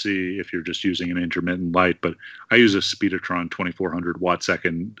hard to see if you're just using an intermittent light, but I use a Speedotron 2400 watt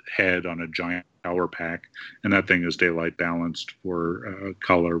second head on a giant power pack, and that thing is daylight balanced for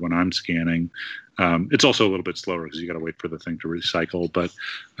color when I'm scanning. It's also a little bit slower because you got to wait for the thing to recycle, but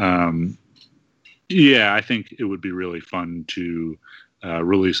yeah, I think it would be really fun to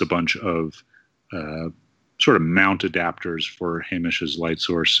release a bunch of sort of mount adapters for Hamish's light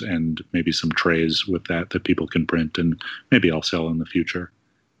source and maybe some trays with that people can print and maybe I'll sell in the future.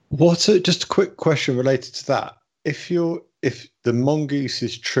 Just a quick question related to that. If the Mongoose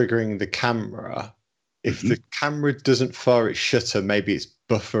is triggering the camera, if the camera doesn't fire its shutter, maybe it's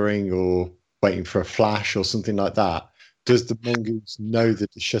buffering or waiting for a flash or something like that. Does the Mongoose know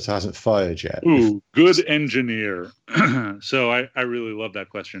that the shutter hasn't fired yet? Ooh, good engineer. So I really love that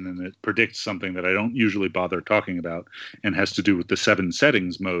question, and it predicts something that I don't usually bother talking about, and has to do with the 7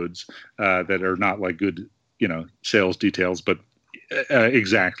 settings modes that are not good, sales details, but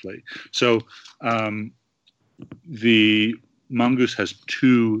exactly. So the Mongoose has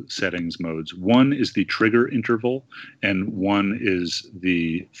 2 settings modes. One is the trigger interval, and one is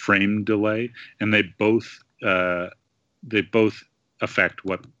the frame delay, and they both affect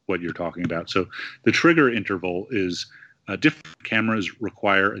what you're talking about. So the trigger interval is different cameras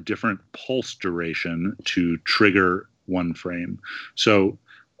require a different pulse duration to trigger one frame. So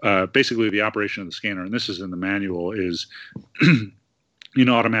basically the operation of the scanner, and this is in the manual, is in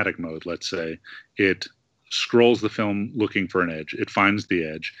automatic mode, let's say. It scrolls the film looking for an edge. It finds the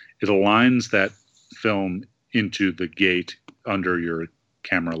edge. It aligns that film into the gate under your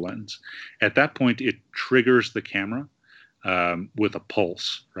camera lens. At that point, it triggers the camera. with a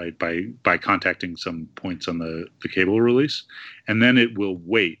pulse, right, by contacting some points on the cable release. And then it will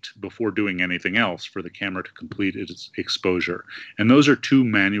wait before doing anything else for the camera to complete its exposure. And those are two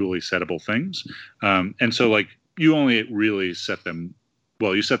manually settable things. And so, like, you only really set them,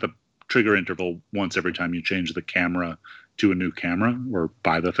 well, you set the trigger interval once every time you change the camera to a new camera or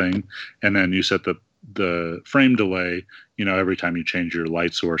buy the thing. And then you set the frame delay, every time you change your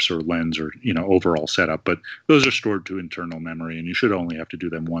light source or lens or, overall setup. But those are stored to internal memory, and you should only have to do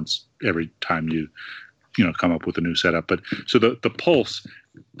them once every time you come up with a new setup. But so the pulse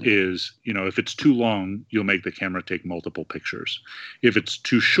is, if it's too long, you'll make the camera take multiple pictures. If it's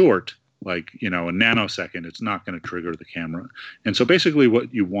too short, like, a nanosecond, it's not going to trigger the camera. And so basically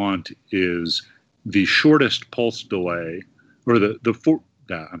what you want is the shortest pulse delay, or the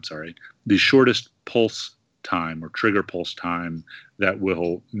shortest pulse time or trigger pulse time that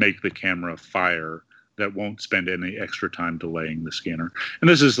will make the camera fire, that won't spend any extra time delaying the scanner. And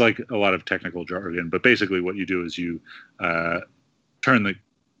this is like a lot of technical jargon, but basically what you do is you plug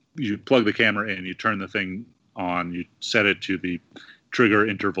the camera in, you turn the thing on, you set it to the trigger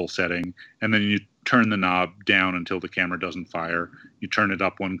interval setting, and then you turn the knob down until the camera doesn't fire. You turn it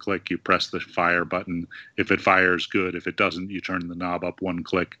up one click, you press the fire button. If it fires, good. If it doesn't, you turn the knob up one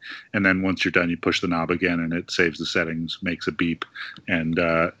click, and then once you're done, you push the knob again, and it saves the settings, makes a beep, and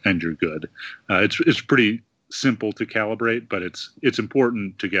you're good. It's pretty simple to calibrate, but it's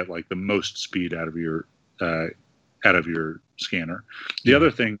important to get like the most speed out of your scanner. The other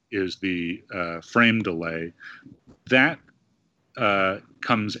thing is the frame delay. That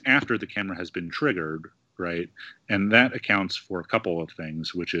comes after the camera has been triggered, right? And that accounts for a couple of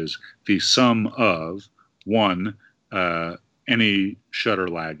things, which is the sum of, one, any shutter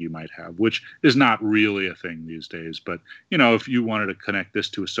lag you might have, which is not really a thing these days. But, if you wanted to connect this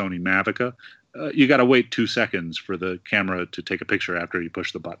to a Sony Mavica, you got to wait 2 seconds for the camera to take a picture after you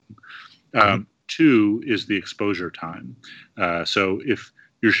push the button. Two is the exposure time. So if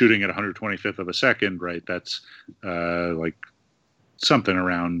you're shooting at 125th of a second, right, that's like something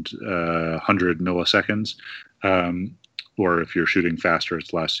around 100 milliseconds. Or if you're shooting faster,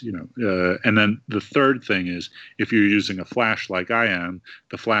 it's less, And then the third thing is, if you're using a flash like I am,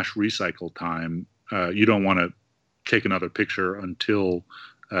 the flash recycle time, you don't want to take another picture until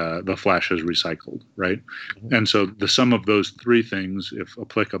the flash has recycled, right? Mm-hmm. And so the sum of those three things, if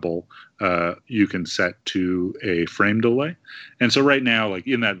applicable, you can set to a frame delay. And so right now, like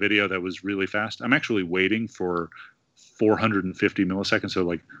in that video that was really fast, I'm actually waiting for 450 milliseconds, so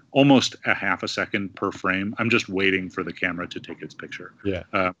like almost a half a second per frame. I'm just waiting for the camera to take its picture. Yeah.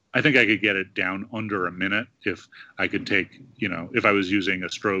 I think I could get it down under a minute if I could take, if I was using a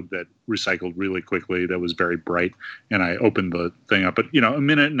strobe that recycled really quickly, that was very bright, and I opened the thing up. But, a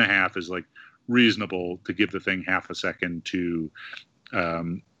minute and a half is like reasonable to give the thing half a second to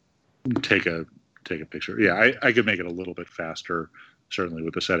take a picture. Yeah, I could make it a little bit faster, certainly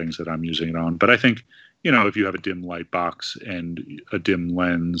with the settings that I'm using it on. But I think, if you have a dim light box and a dim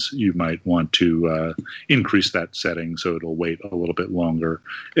lens, you might want to increase that setting so it'll wait a little bit longer.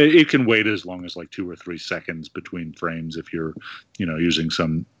 It can wait as long as like 2 or 3 seconds between frames if you're, using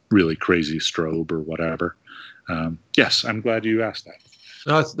some really crazy strobe or whatever. Yes, I'm glad you asked that.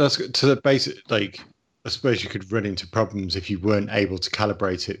 That's good. So the basic, like, I suppose you could run into problems if you weren't able to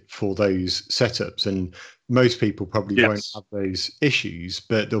calibrate it for those setups. And most people probably won't have those issues,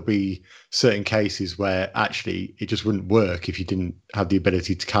 but there'll be certain cases where actually it just wouldn't work if you didn't have the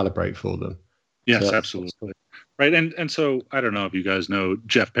ability to calibrate for them. Yes, so absolutely. Right. And so I don't know if you guys know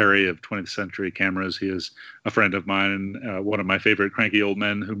Jeff Perry of 20th Century Cameras. He is a friend of mine and one of my favorite cranky old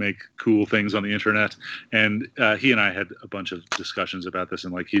men who make cool things on the internet. And he and I had a bunch of discussions about this.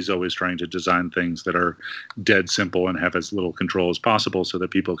 And like, he's always trying to design things that are dead simple and have as little control as possible so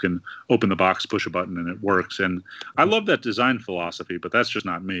that people can open the box, push a button, and it works. And I love that design philosophy, but that's just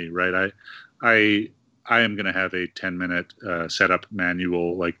not me, right? I am going to have a 10-minute setup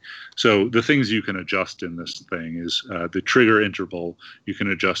manual. So the things you can adjust in this thing is the trigger interval. You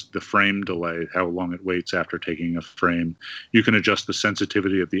can adjust the frame delay, how long it waits after taking a frame. You can adjust the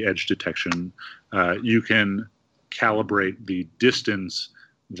sensitivity of the edge detection. You can calibrate the distance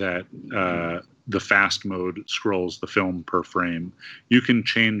that the fast mode scrolls the film per frame. You can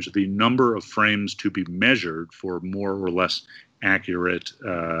change the number of frames to be measured for more or less accurate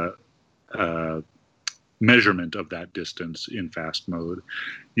measurement of that distance in fast mode.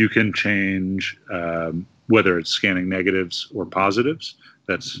 You can change whether it's scanning negatives or positives.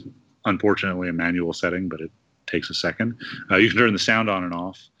 That's unfortunately a manual setting, but it takes a second. You can turn the sound on and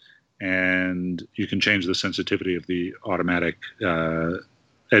off, and you can change the sensitivity of the automatic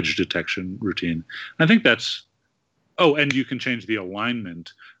edge detection routine. I think that's Oh, and you can change the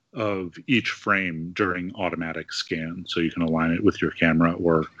alignment of each frame during automatic scan, so you can align it with your camera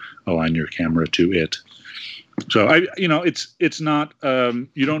or align your camera to it. So it's not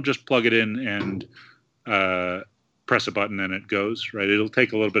you don't just plug it in and press a button and it goes, right? It'll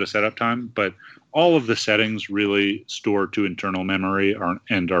take a little bit of setup time, but all of the settings really store to internal memory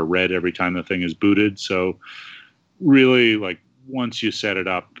and are read every time the thing is booted. So really, like, once you set it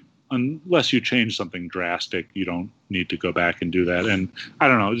up, unless you change something drastic, you don't need to go back and do that. And I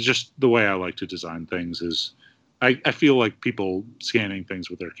don't know, it's just the way I like to design things is I feel like people scanning things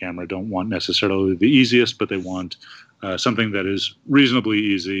with their camera don't want necessarily the easiest, but they want something that is reasonably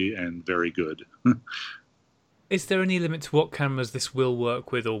easy and very good. Is there any limit to what cameras this will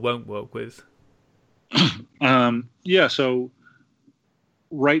work with or won't work with? Yeah, so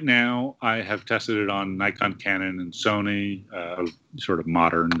right now I have tested it on Nikon, Canon, and Sony, sort of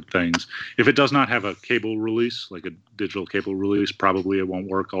modern things. If it does not have a cable release, like a digital cable release, probably it won't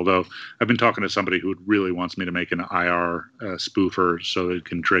work. Although I've been talking to somebody who really wants me to make an IR spoofer so it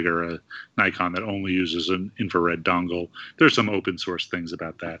can trigger a Nikon that only uses an infrared dongle. There's some open source things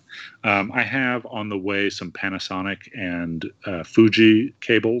about that. I have on the way some Panasonic and Fuji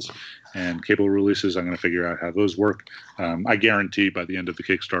cables and cable releases. I'm going to figure out how those work. I guarantee by the end of the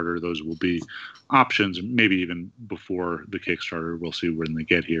Kickstarter, those will be options, maybe even before the Kickstarter. We'll see when they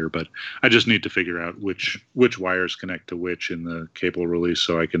get here. But I just need to figure out which wires connect to which in the cable release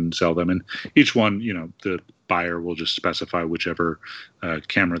so I can sell them. And each one, the buyer will just specify whichever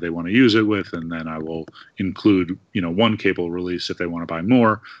camera they want to use it with. And then I will include, one cable release if they want to buy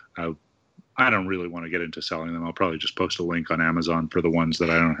more. I don't really want to get into selling them. I'll probably just post a link on Amazon for the ones that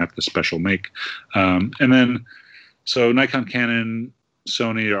I don't have to special make. And then, so Nikon, Canon,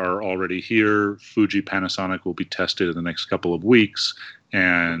 Sony are already here. Fuji, Panasonic will be tested in the next couple of weeks,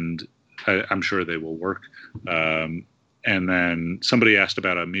 and I'm sure they will work. And then somebody asked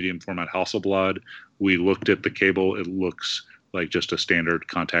about a medium format Hasselblad. We looked at the cable. It looks like just a standard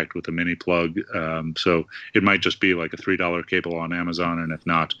contact with a mini plug. So it might just be like a $3 cable on Amazon. And if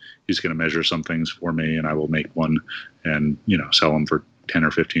not, he's going to measure some things for me and I will make one and, sell them for 10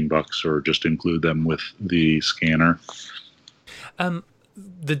 or 15 bucks or just include them with the scanner.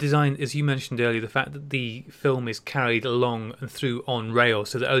 The design, as you mentioned earlier, the fact that the film is carried along and through on rail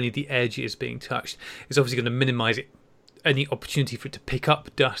so that only the edge is being touched is obviously going to minimize any opportunity for it to pick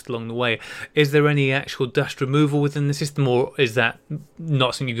up dust along the way. Is there any actual dust removal within the system, or is that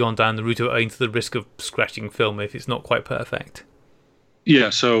not something you've gone down the route of owing to the risk of scratching film if it's not quite perfect?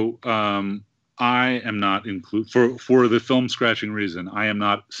 Yeah, so I am not for the film scratching reason. I am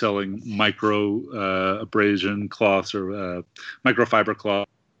not selling micro abrasion cloths or microfiber cloth.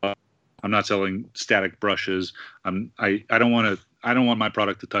 I'm not selling static brushes. I don't want to. I don't want my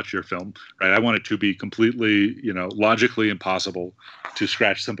product to touch your film, right? I want it to be completely, logically impossible to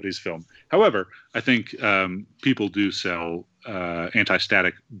scratch somebody's film. However, I think people do sell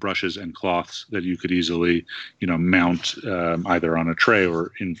anti-static brushes and cloths that you could easily, mount either on a tray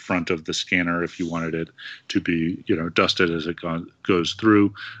or in front of the scanner if you wanted it to be, dusted as it goes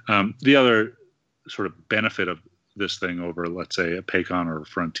through. The other sort of benefit of this thing over, let's say, a Paycon or a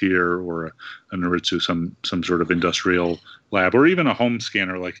Frontier or a Noritsu, some sort of industrial lab, or even a home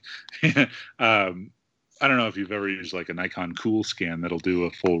scanner. Like, I don't know if you've ever used like a Nikon Cool Scan that'll do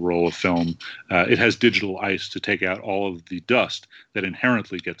a full roll of film. It has digital ice to take out all of the dust that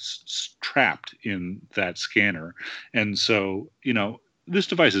inherently gets trapped in that scanner. And so, this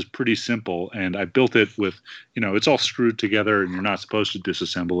device is pretty simple, and I built it with, it's all screwed together, and you're not supposed to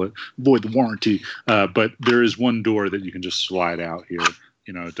disassemble it, void the warranty. But there is one door that you can just slide out here.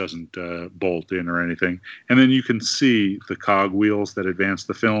 It doesn't bolt in or anything. And then you can see the cog wheels that advance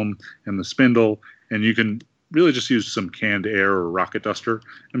the film and the spindle, and you can really just use some canned air or rocket duster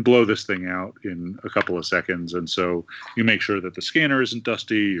and blow this thing out in a couple of seconds. And so you make sure that the scanner isn't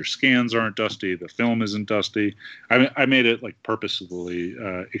dusty, your scans aren't dusty, the film isn't dusty. I made it like purposefully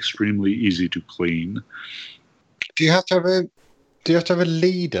extremely easy to clean. Do you have to have a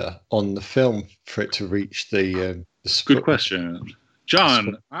leader on the film for it to reach the Good question.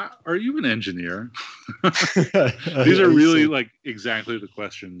 John, are you an engineer? These are really like exactly the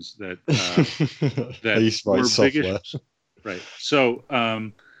questions that I used to write software. Right. So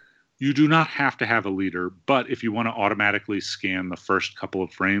you do not have to have a leader, but if you want to automatically scan the first couple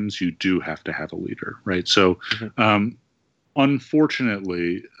of frames, you do have to have a leader, right? So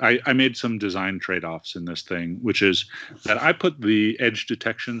unfortunately, I made some design trade-offs in this thing, which is that I put the edge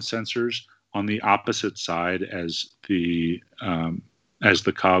detection sensors on the opposite side as the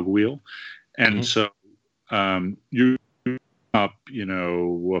cog wheel. And so you up,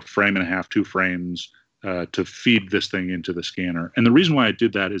 a frame and a half, 2 frames to feed this thing into the scanner. And the reason why I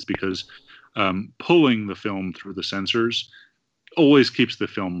did that is because pulling the film through the sensors always keeps the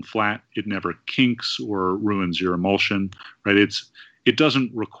film flat. It never kinks or ruins your emulsion, right? It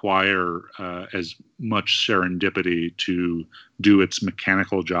doesn't require as much serendipity to do its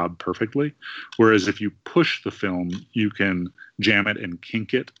mechanical job perfectly. Whereas if you push the film, you can jam it and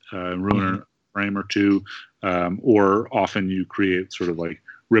kink it, ruin a frame or two, or often you create sort of like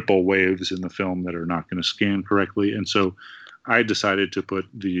ripple waves in the film that are not going to scan correctly. And so I decided to put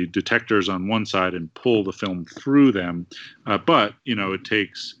the detectors on one side and pull the film through them. But, it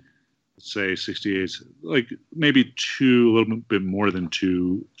takes, say, 68, like maybe a little bit more than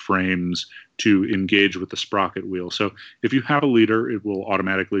 2 frames to engage with the sprocket wheel. So if you have a leader, it will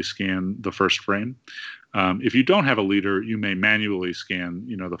automatically scan the first frame. If you don't have a leader, you may manually scan,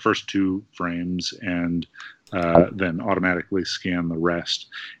 the first 2 frames and then automatically scan the rest.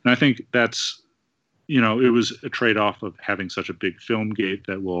 And I think that's, it was a trade-off of having such a big film gate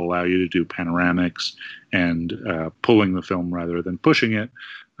that will allow you to do panoramics and pulling the film rather than pushing it.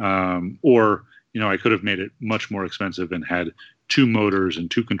 Or, I could have made it much more expensive and had 2 motors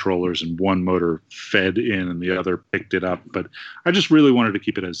and 2 controllers and 1 motor fed in and the other picked it up. But I just really wanted to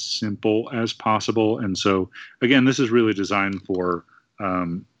keep it as simple as possible. And so, again, this is really designed for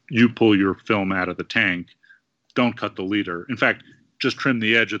you pull your film out of the tank, don't cut the leader. In fact, just trim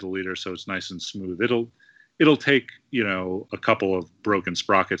the edge of the leader so it's nice and smooth. It'll take, a couple of broken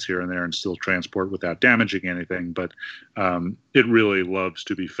sprockets here and there and still transport without damaging anything. But it really loves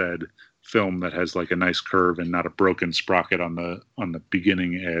to be fed film that has like a nice curve and not a broken sprocket on the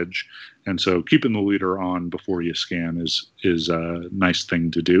beginning edge. And so keeping the leader on before you scan is a nice thing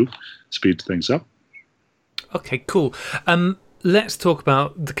to do. Speeds things up. Okay, cool. Let's talk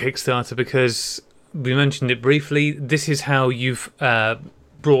about the Kickstarter, because we mentioned it briefly. This is how you've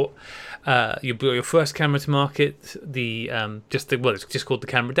brought your first camera to market. It's just called the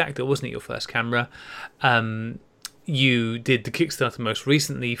Camera Dactyl, wasn't it? Your first camera. You did the Kickstarter most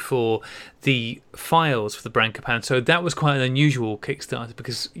recently for the files for the Brancapan. So that was quite an unusual Kickstarter,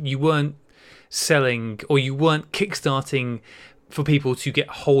 because you weren't selling, or you weren't kickstarting for people to get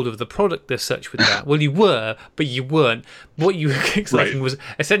hold of the product as such with that. Well, you were, but you weren't. What you were kickstarting was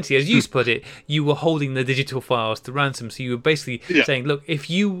essentially, as you put it, you were holding the digital files to ransom. So you were basically saying, look,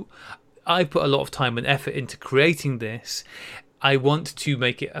 I put a lot of time and effort into creating this. I want to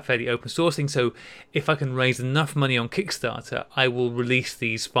make it a fairly open source thing. So if I can raise enough money on Kickstarter, I will release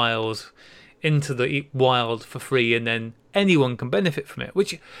these files into the wild for free, and then anyone can benefit from it,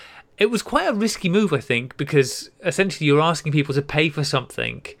 which it was quite a risky move, I think, because essentially you're asking people to pay for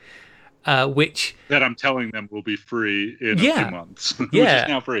something which... that I'm telling them will be free in a few months, which is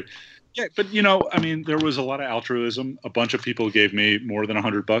now free. Yeah, but, there was a lot of altruism. A bunch of people gave me more than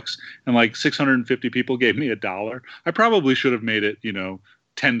 $100, and like 650 people gave me $1. I probably should have made it,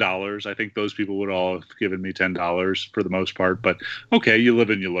 $10. I think those people would all have given me $10 for the most part. But, okay, you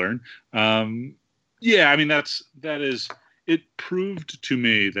live and you learn. It proved to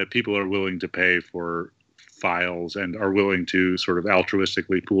me that people are willing to pay for files and are willing to sort of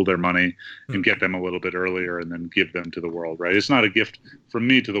altruistically pool their money and get them a little bit earlier and then give them to the world, right? It's not a gift from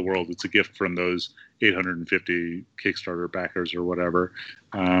me to the world. It's a gift from those 850 Kickstarter backers or whatever.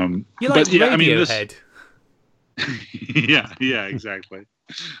 You're like Radiohead. Yeah, exactly.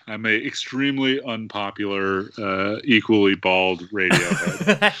 I'm a extremely unpopular, equally bald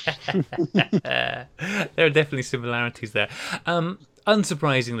Radiohead. There are definitely similarities there.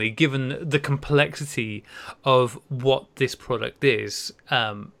 Unsurprisingly, given the complexity of what this product is,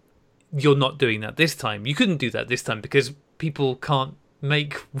 you're not doing that this time. You couldn't do that this time because people can't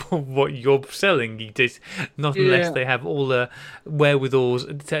make what you're selling. Unless they have all the wherewithals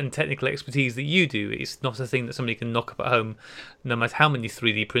and technical expertise that you do. It's not a thing that somebody can knock up at home, no matter how many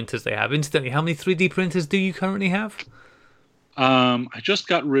 3D printers they have. Incidentally, how many 3D printers do you currently have? I just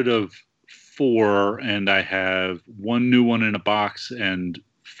got rid of 4, and I have 1 new one in a box and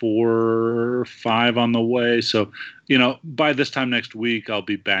 4 or 5 on the way. So, by this time next week, I'll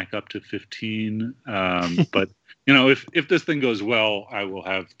be back up to 15. But if this thing goes well, I will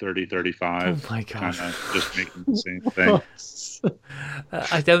have 30, 35. Oh my gosh. Just making the same thing.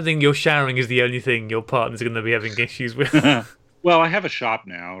 I don't think your showering is the only thing your partner's going to be having issues with. Well, I have a shop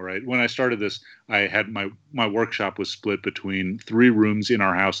now, right? When I started this, I had my workshop was split between 3 rooms in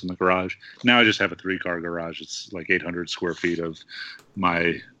our house and the garage. Now I just have a 3-car garage. It's like 800 square feet of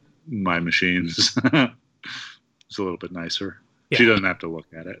my machines. It's a little bit nicer. Yeah. She doesn't have to look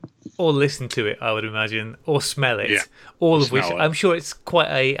at it. Or listen to it, I would imagine. Or smell it. Yeah. All of which, I'm sure it's quite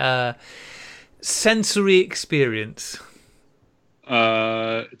a sensory experience.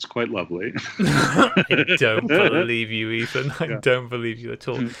 It's It's quite lovely. I don't believe you, Ethan. I don't believe you at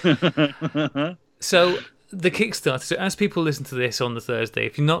all. So the Kickstarter. So as people listen to this on the Thursday,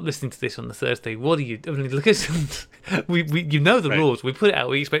 if you're not listening to this on the Thursday, what are you? I mean, look at we you know the rules. We put it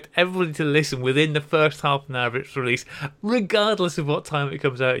out. We expect everybody to listen within the first half an hour of its release, regardless of what time it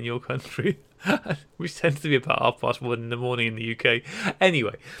comes out in your country, which tends to be about 1:30 in the morning in the UK.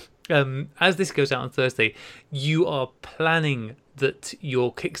 Anyway, as this goes out on Thursday, you are planning that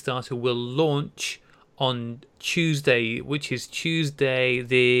your Kickstarter will launch on Tuesday, which is Tuesday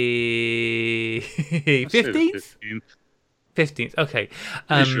the 15th? 15th, okay.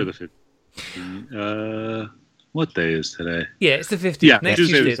 I'm sure the 15th. What day is today? Yeah, it's the 15th. Yeah, next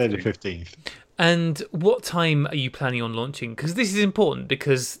Tuesday the 15th. And what time are you planning on launching? Because this is important,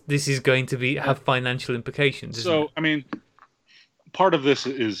 because this is going to have financial implications, isn't it? I mean, part of this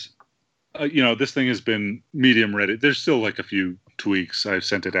is, this thing has been medium ready. There's still like a few tweaks. I've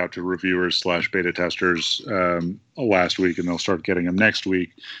sent it out to reviewers / beta testers last week, and they'll start getting them next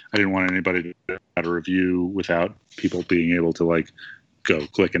week. I didn't want anybody to get a review without people being able to like go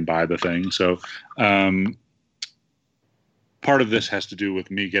click and buy the thing. So part of this has to do with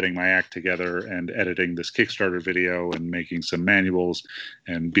me getting my act together and editing this Kickstarter video and making some manuals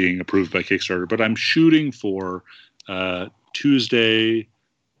and being approved by Kickstarter. But I'm shooting for Tuesday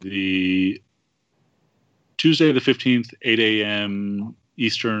the 15th, 8 a.m.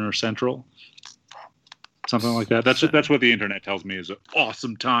 Eastern or Central, something like that. That's what the internet tells me is an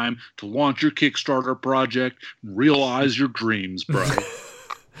awesome time to launch your Kickstarter project, realize your dreams, bro.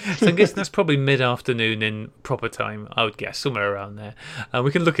 So I guess that's probably mid-afternoon in proper time, I would guess, somewhere around there.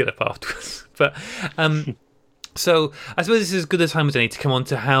 We can look it up afterwards. But so I suppose this is as good a time as any to come on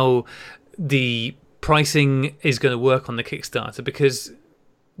to how the pricing is going to work on the Kickstarter, because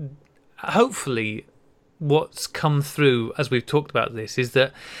hopefully what's come through as we've talked about this is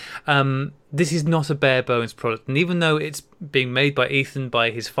that this is not a bare bones product, and even though it's being made by Ethan by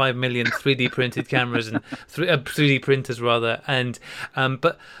his 5 million 3D printed cameras and 3D printers rather, and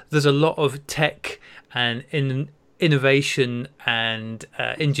but there's a lot of tech and innovation and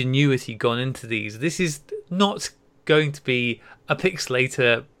ingenuity gone into these. This is not going to be a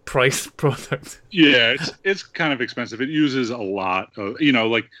pixelator price product. Yeah, it's kind of expensive. It uses a lot of,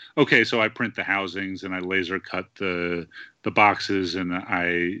 so I print the housings and I laser cut the boxes and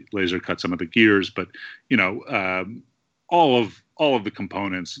I laser cut some of the gears, but all of the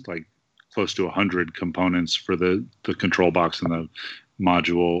components, like close to 100 components for the control box and the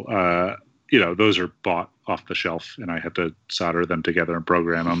module, those are bought off the shelf and I have to solder them together and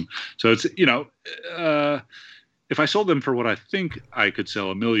program them. So it's, if I sold them for what I think I could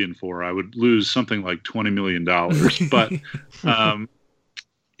sell $1 million for, I would lose something like $20 million. But,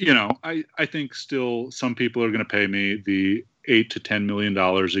 I think still some people are going to pay me the $8 to $10 million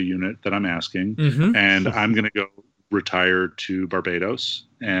a unit that I'm asking. Mm-hmm. And I'm going to go retire to Barbados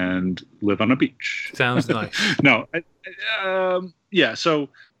and live on a beach. Sounds nice. No. So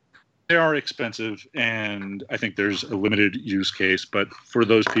they are expensive, and I think there's a limited use case. But for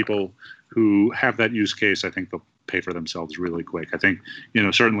those people who have that use case, I think they'll pay for themselves really quick. I think,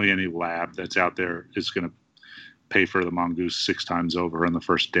 certainly any lab that's out there is going to pay for the Mongoose 6 times over on the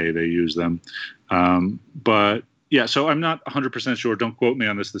first day they use them. But yeah, so I'm not 100% sure. Don't quote me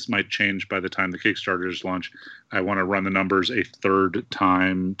on this. This might change by the time the Kickstarters launch. I want to run the numbers a third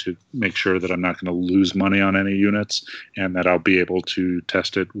time to make sure that I'm not going to lose money on any units, and that I'll be able to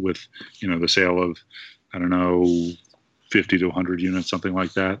test it with, the sale of, 50 to 100 units, something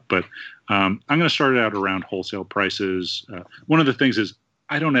like that. But I'm going to start it out around wholesale prices. One of the things is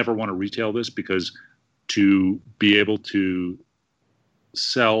I don't ever want to retail this, because to be able to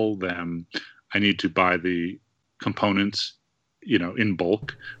sell them, I need to buy the components, in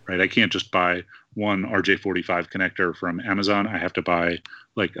bulk, right? I can't just buy one RJ45 connector from Amazon. I have to buy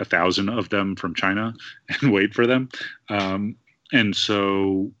like 1,000 of them from China and wait for them. And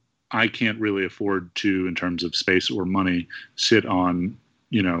so I can't really afford to, in terms of space or money, sit on,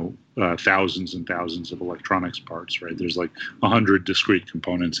 thousands and thousands of electronics parts, right? There's like 100 discrete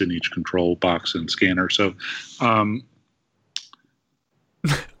components in each control box and scanner. So,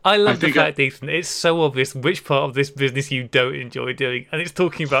 I love the fact, Ethan, it's so obvious which part of this business you don't enjoy doing, and it's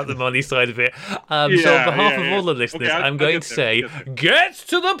talking about the money side of it. So on behalf of all the listeners, I'm going to say, get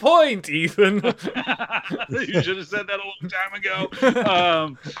to the point, Ethan! You should have said that a long time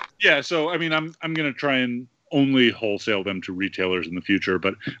ago. So, I mean, I'm going to try and only wholesale them to retailers in the future,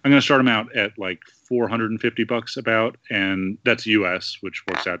 but I'm going to start them out at like $450 about, and that's US, which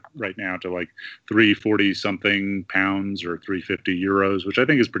works out right now to like 340 something pounds or 350 euros, which I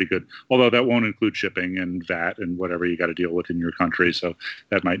think is pretty good. Although that won't include shipping and VAT and whatever you got to deal with in your country, so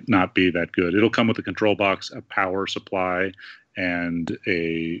that might not be that good. It'll come with a control box, a power supply, and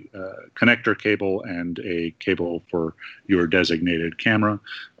a connector cable and a cable for your designated camera.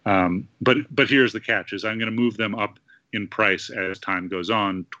 But here's the catch: is I'm going to move them up in price as time goes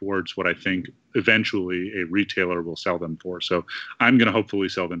on towards what I think eventually a retailer will sell them for. So I'm going to hopefully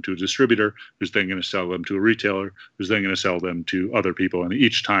sell them to a distributor, who's then going to sell them to a retailer, who's then going to sell them to other people, and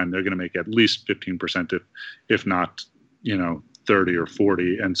each time they're going to make at least 15%, if not 30 or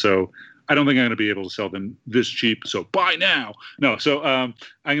 40. And so I don't think I'm going to be able to sell them this cheap. So buy now. No. So I'm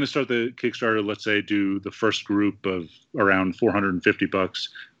going to start the Kickstarter. Let's say do the first group of around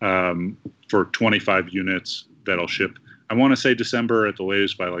 $450 for 25 units that'll ship. I want to say December at the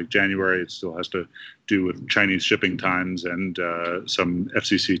latest. By like January. It still has to do with Chinese shipping times and some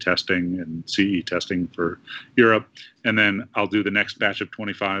FCC testing and CE testing for Europe. And then I'll do the next batch of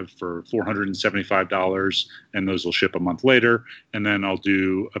 25 for $475, and those will ship a month later. And then I'll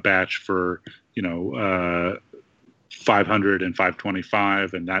do a batch for 500 and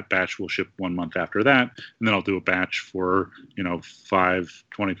 525, and that batch will ship 1 month after that. And then I'll do a batch for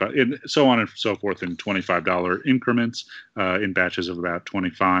 525, and so on and so forth in $25 increments in batches of about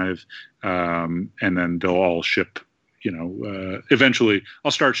 25, and then they'll all ship. Eventually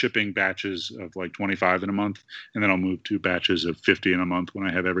I'll start shipping batches of like 25 in a month, and then I'll move to batches of 50 in a month when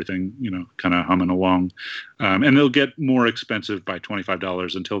I have everything, kind of humming along. And they'll get more expensive by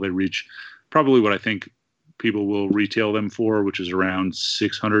 $25 until they reach probably what I think people will retail them for, which is around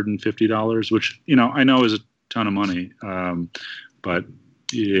 $650, which, I know is a ton of money. But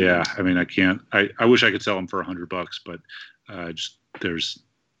yeah, I mean, I wish I could sell them for $100, but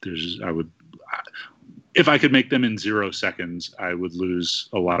if I could make them in 0 seconds, I would lose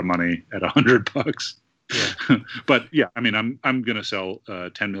a lot of money at $100. Yeah. But yeah, I mean, I'm going to sell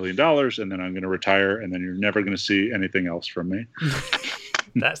 $10 million, and then I'm going to retire, and then you're never going to see anything else from me.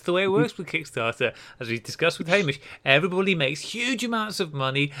 That's the way it works with Kickstarter. As we discussed with Hamish, everybody makes huge amounts of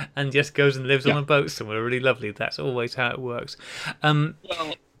money and just goes and lives on a boat somewhere really lovely. That's always how it works. Well,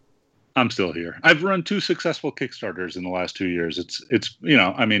 I'm still here. I've run 2 successful Kickstarters in the last 2 years. It's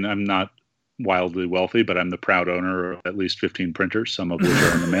I mean, I'm not wildly wealthy, but I'm the proud owner of at least 15 printers, some of which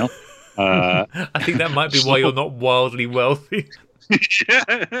are in the mail. I think that might be why you're not wildly wealthy.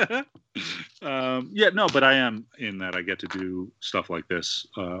 But I am in that I get to do stuff like this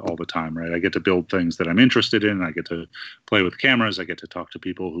all the time, right? I get to build things that I'm interested in. I get to play with cameras. I get to talk to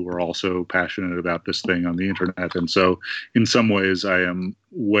people who are also passionate about this thing on the internet. And so in some ways I am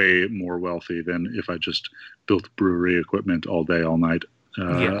way more wealthy than if I just built brewery equipment all day, all night.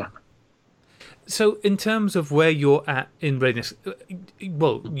 So in terms of where you're at in readiness,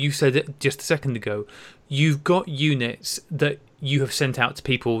 well, you said it just a second ago, you've got units that you have sent out to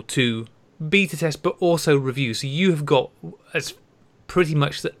people to beta test, but also review. So you have got as pretty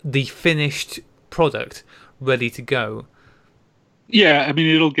much the finished product ready to go. Yeah, I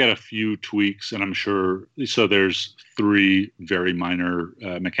mean, it'll get a few tweaks, and I'm sure. So there's 3 very minor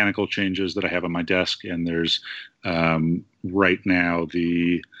mechanical changes that I have on my desk, and there's right now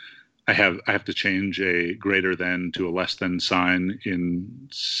I have to change a greater than to a less than sign in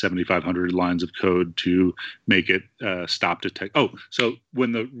 7,500 lines of code to make it stop detect. Oh, so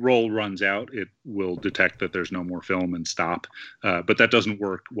when the roll runs out, it will detect that there's no more film and stop. But that doesn't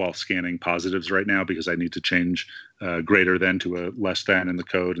work while scanning positives right now because I need to change greater than to a less than in the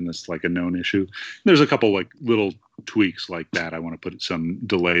code, and that's like a known issue. There's a couple like little tweaks like that. I want to put some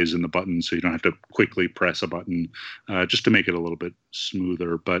delays in the button so you don't have to quickly press a button just to make it a little bit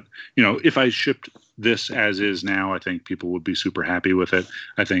smoother. But if I shipped this as is now, I think people would be super happy with it.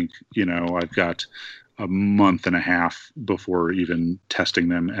 I think I've got a month and a half before even testing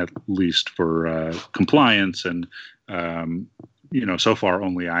them, at least for compliance. And so far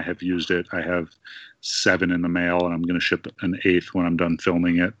only I have used it. I have 7 in the mail, and I'm going to ship an 8th when I'm done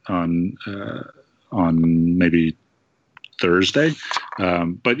filming it on maybe Thursday.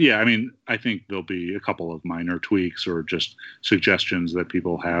 But yeah, I mean, I think there'll be a couple of minor tweaks or just suggestions that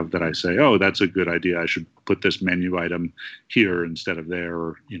people have that I say, oh, that's a good idea. I should put this menu item here instead of there,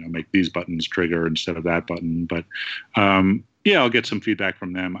 or, make these buttons trigger instead of that button. But I'll get some feedback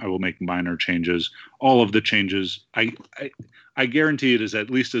from them. I will make minor changes. All of the changes, I guarantee it is at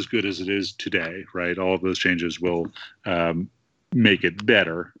least as good as it is today, right? All of those changes will make it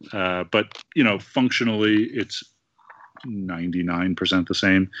better. But, functionally, it's 99% the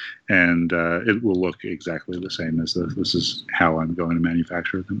same, and it will look exactly the same as this is how I'm going to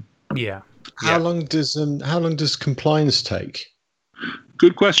manufacture them. Yeah. How long does compliance take?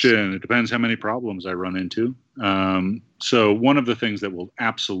 Good question. It depends how many problems I run into. So one of the things that will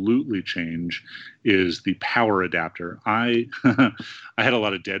absolutely change is the power adapter. I I had a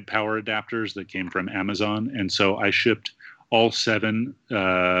lot of dead power adapters that came from Amazon, and so I shipped all seven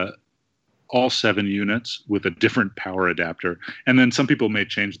units with a different power adapter. And then some people may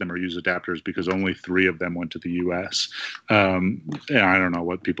change them or use adapters because only 3 of them went to the US. And I don't know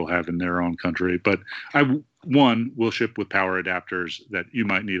what people have in their own country, but one will ship with power adapters that you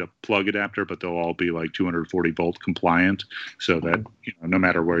might need a plug adapter, but they'll all be like 240 volt compliant, so that no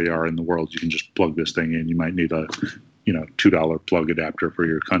matter where you are in the world, you can just plug this thing in. You might need a $2 plug adapter for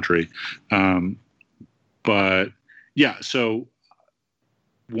your country. But yeah, so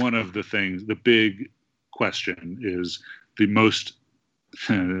one of the things, the big question is the most,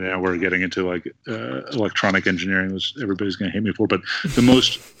 now we're getting into like electronic engineering, which everybody's going to hate me for, but the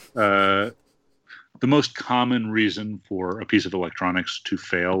most common reason for a piece of electronics to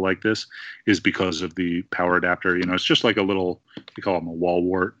fail like this is because of the power adapter. It's just like a little, we call them a wall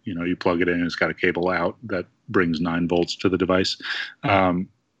wart. You plug it in and it's got a cable out that brings 9 volts to the device.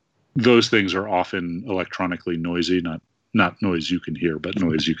 Those things are often electronically noisy, not noise you can hear, but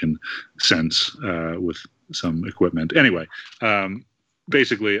noise you can sense with some equipment. Anyway,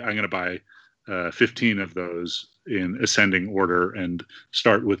 basically, I'm going to buy 15 of those in ascending order and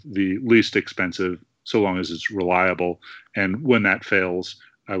start with the least expensive, so long as it's reliable. And when that fails,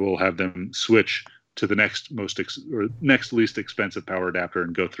 I will have them switch to the next next least expensive power adapter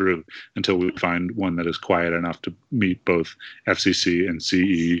and go through until we find one that is quiet enough to meet both FCC and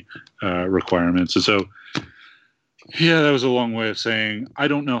CE requirements. And so, yeah, that was a long way of saying I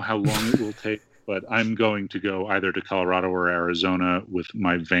don't know how long it will take, but I'm going to go either to Colorado or Arizona with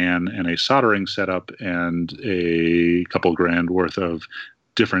my van and a soldering setup and a couple grand worth of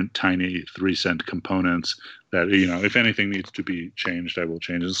different tiny 3-cent components that, if anything needs to be changed, I will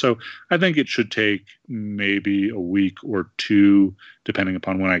change it. So I think it should take maybe a week or 2, depending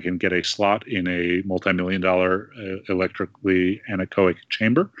upon when I can get a slot in a multi-million-dollar electrically anechoic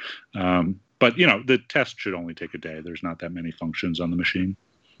chamber. But, the test should only take a day. There's not that many functions on the machine.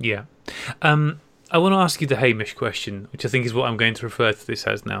 Yeah. I want to ask you the Hamish question, which I think is what I'm going to refer to this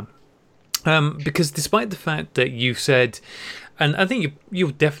as now. Because despite the fact that you've said, and I think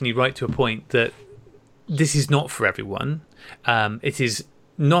you're definitely right to a point, that this is not for everyone. It is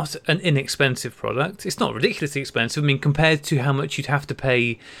not an inexpensive product. It's not ridiculously expensive. I mean, compared to how much you'd have to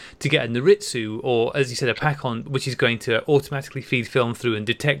pay to get a Noritsu or, as you said, a Pac-On, which is going to automatically feed film through and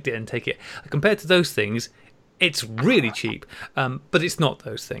detect it and take it. Compared to those things, it's really cheap. But it's not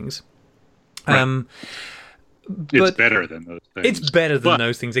those things. Right. It's better than those things. It's better than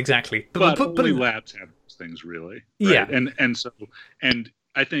those things, exactly. But only labs have those things, really. Right? Yeah. And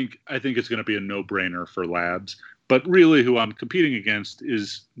I think it's going to be a no-brainer for labs. But really, who I'm competing against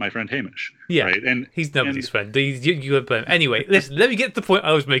is my friend Hamish. Yeah, right? And he's nobody's friend. You have anyway. Listen, let me get to the point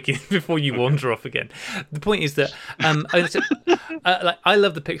I was making before you wander off again. The point is that I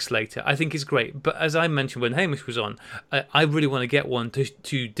love the Pixelator. I think it's great. But as I mentioned when Hamish was on, I really want to get one to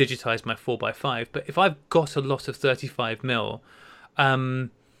digitize my 4x5. But if I've got a lot of 35mm,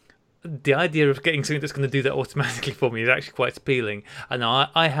 the idea of getting something that's going to do that automatically for me is actually quite appealing. And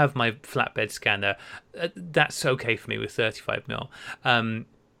I have my flatbed scanner. That's okay for me with 35mm.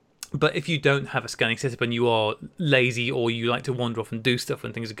 But if you don't have a scanning setup and you are lazy or you like to wander off and do stuff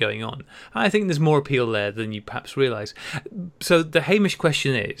when things are going on, I think there's more appeal there than you perhaps realise. So the Hamish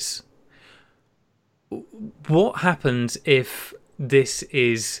question is, what happens if this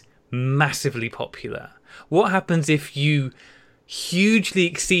is massively popular? What happens if you hugely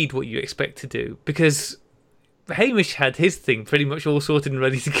exceed what you expect to do? Because Hamish had his thing pretty much all sorted and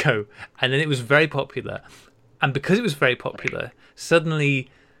ready to go, and then it was very popular, and because it was very popular, suddenly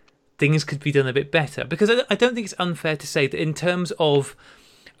things could be done a bit better. Because I don't think it's unfair to say that in terms of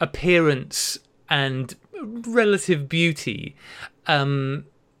appearance and relative beauty,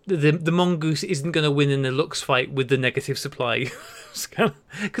 the Mongoose isn't going to win in the looks fight with the negative supply.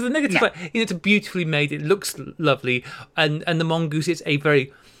 Because the negative supply, it's beautifully made, it looks lovely, and the Mongoose is a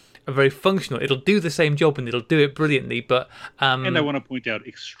very functional. It'll do the same job and it'll do it brilliantly. But and I want to point out,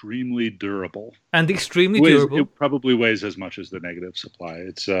 extremely durable. Durable. It probably weighs as much as the negative supply.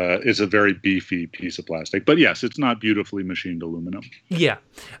 It's a very beefy piece of plastic. But yes, it's not beautifully machined aluminum. Yeah.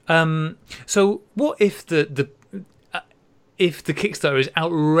 So what if the Kickstarter is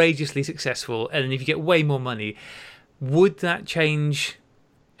outrageously successful and if you get way more money, would that change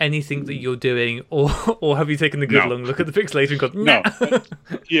anything that you're doing, or have you taken a good long look at the pixelator and gone, no? Nah.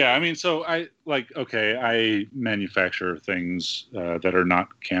 Yeah, I mean, so I manufacture things that are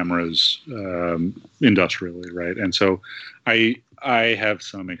not cameras industrially, right? And so I have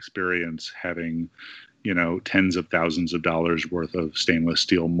some experience having, tens of thousands of dollars worth of stainless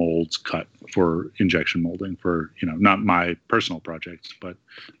steel molds cut for injection molding for, not my personal projects, but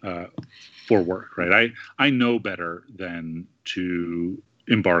for work, right? I know better than to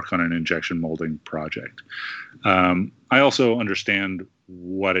embark on an injection molding project. I also understand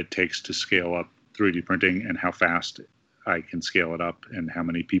what it takes to scale up 3D printing and how fast I can scale it up and how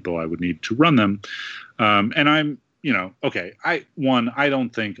many people I would need to run them. And I'm, okay, I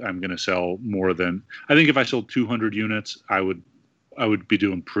don't think I'm going to sell more than, I think if I sold 200 units, I would be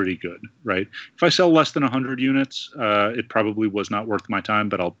doing pretty good, right? If I sell less than 100 units, it probably was not worth my time,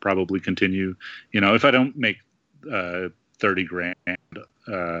 but I'll probably continue. If I don't make 30 grand,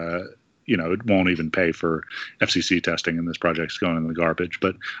 it won't even pay for FCC testing, and this project's going in the garbage.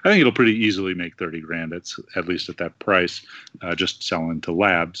 But I think it'll pretty easily make 30 grand. It's at least at that price, just selling to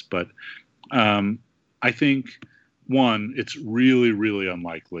labs. But I think it's really, really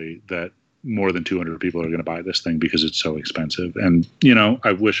unlikely that more than 200 people are going to buy this thing because it's so expensive. And,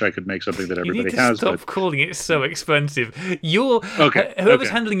 I wish I could make something that everybody you need to has. Stop calling it so expensive. Whoever's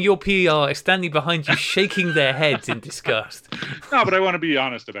handling your PR is standing behind you, shaking their heads in disgust. No, but I want to be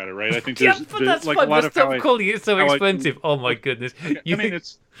honest about it, right? I think that's like fine. But stop calling it so expensive. Oh my goodness.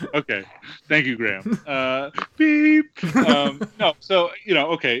 It's okay. Thank you, Graham. Beep. No, so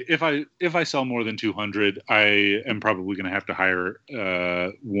okay. If I sell more than 200, I am probably going to have to hire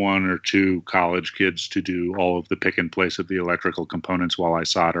one or two college kids to do all of the pick and place of the electrical components while I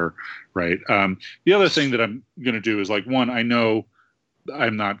solder. Right. The other thing that I'm going to do is I know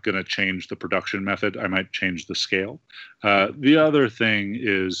I'm not going to change the production method. I might change the scale. The other thing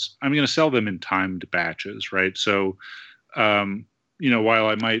is I'm going to sell them in timed batches. Right. So,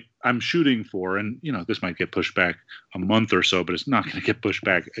 while I'm shooting for, and this might get pushed back a month or so, but it's not going to get pushed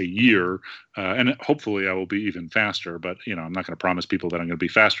back a year. And hopefully I will be even faster, but I'm not going to promise people that I'm going to be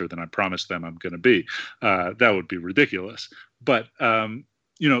faster than I promised them I'm going to be. That would be ridiculous. But,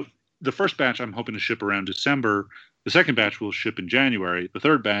 the first batch I'm hoping to ship around December. The second batch will ship in January. The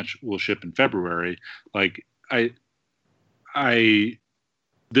third batch will ship in February.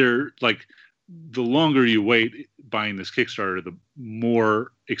 The longer you wait buying this Kickstarter, the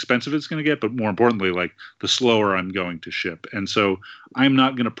more expensive it's going to get, but more importantly, the slower I'm going to ship. And so I'm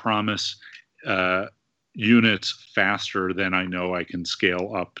not going to promise units faster than I know I can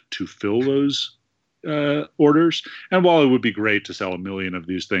scale up to fill those orders. And while it would be great to sell 1 million of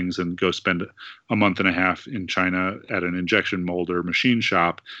these things and go spend a month and a half in China at an injection molder machine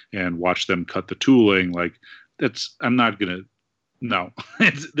shop and watch them cut the tooling, I'm not going to, no,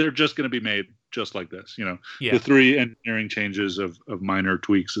 they're just going to be made just like this. The 3 engineering changes of minor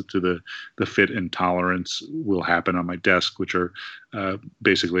tweaks to the fit and tolerance will happen on my desk, which are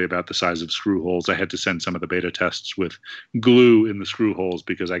basically about the size of screw holes. I had to send some of the beta tests with glue in the screw holes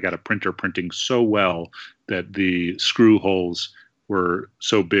because I got a printer printing so well that the screw holes were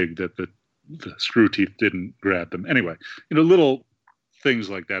so big that the screw teeth didn't grab them. Anyway, little things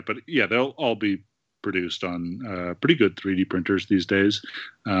like that. But yeah, they'll all be produced on pretty good 3D printers these days.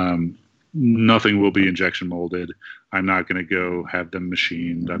 Nothing will be injection molded. I'm not going to go have them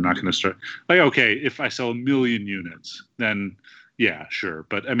machined. I'm not going to start okay, if I sell 1 million units, then yeah, sure.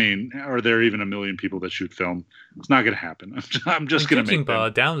 But I mean, are there even 1 million people that shoot film? It's not going to happen. I'm just going to make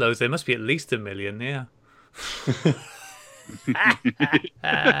bar downloads. There must be at least 1 million. Yeah.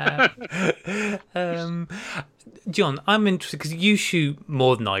 John, I'm interested because you shoot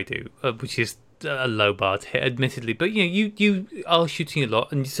more than I do, which is a low bar to hit, admittedly, but you are shooting a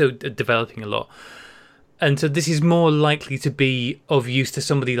lot and so developing a lot, and so this is more likely to be of use to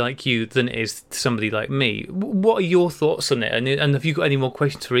somebody like you than it is to somebody like me. What are your thoughts on it, and have you got any more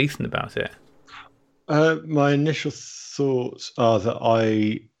questions for Ethan about it? My initial thoughts are that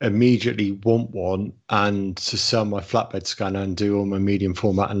I immediately want one, and to sell my flatbed scanner and do all my medium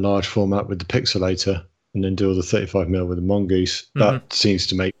format and large format with the pixelator, and then do all the 35mm with the Mongoose. That seems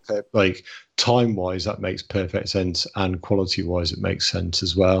to make, time-wise, that makes perfect sense, and quality-wise, it makes sense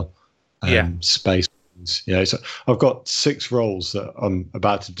as well. Space. So I've got 6 rolls that I'm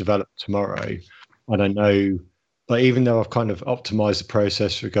about to develop tomorrow, and I know, even though I've kind of optimized the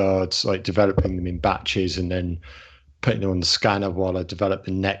process regards developing them in batches and then putting them on the scanner while I develop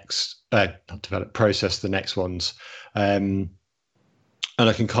the next, process the next ones. And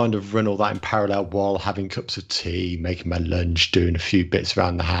I can kind of run all that in parallel while having cups of tea, making my lunch, doing a few bits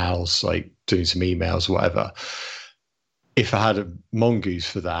around the house, doing some emails, whatever. if I had a Mongoose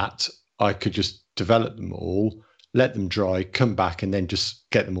for that, I could just develop them all, let them dry, come back, and then just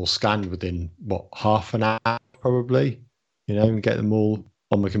get them all scanned within half an hour probably, and get them all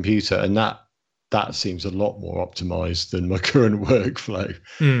on my computer. And that seems a lot more optimized than my current workflow.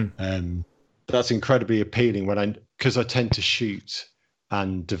 That's incredibly appealing because I tend to shoot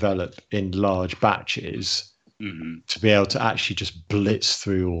and develop in large batches. To be able to actually just blitz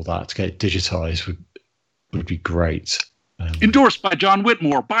through all that to get it digitized would be great. Endorsed by John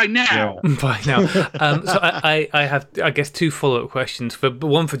Whitmore. Buy now. Yeah. Buy now. So I have, I guess, two follow-up questions,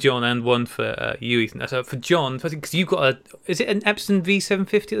 one for John and one for you, Ethan. So for John, because you've got is it an Epson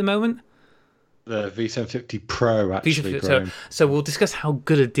V750 at the moment? The V750 Pro, actually. V750, so we'll discuss how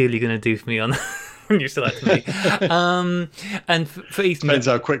good a deal you're going to do for me on when you still to me. And for Ethan, depends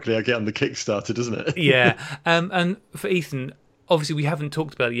how quickly I get on the Kickstarter, doesn't it? Yeah. And for Ethan, obviously we haven't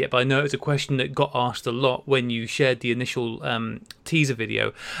talked about it yet, but I know it's a question that got asked a lot when you shared the initial teaser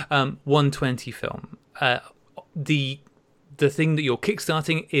video. 120 film. The thing that you're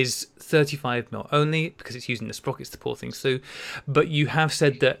kickstarting is 35mm only because it's using the sprockets to pull things through. But you have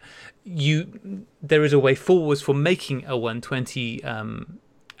said that there is a way forwards for making a 120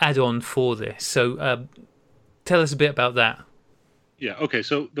 add-on for this. So tell us a bit about that. Yeah. Okay.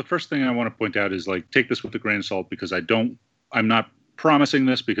 So the first thing I want to point out is take this with a grain of salt because I'm not promising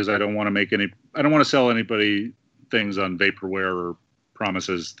this because I don't want to sell anybody things on vaporware or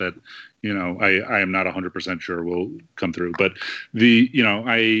promises that I am not 100% sure will come through. But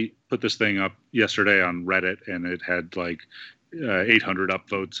I put this thing up yesterday on Reddit and it had 800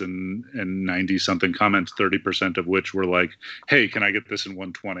 upvotes and 90 something comments, 30% of which were like, hey, can I get this in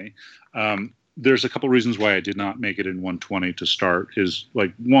 120? There's a couple reasons why I did not make it in 120 to start. Is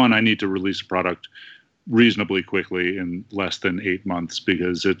one, I need to release a product reasonably quickly in less than 8 months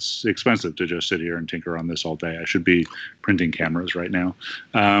because it's expensive to just sit here and tinker on this all day. I should be printing cameras right now.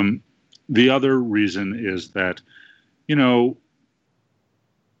 The other reason is that,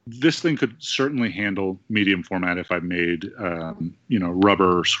 this thing could certainly handle medium format if I made,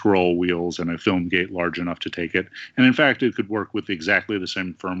 rubber scroll wheels and a film gate large enough to take it. And in fact, it could work with exactly the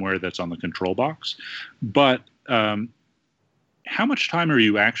same firmware that's on the control box. But how much time are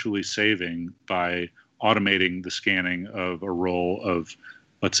you actually saving by automating the scanning of a roll of,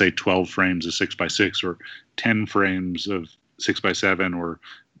 let's say, 12 frames of 6x6 or 10 frames of 6x7 or,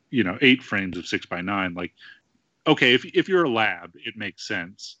 8 frames of 6x9? Okay, if you're a lab, it makes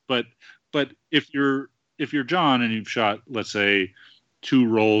sense. But if you're John and you've shot, let's say, 2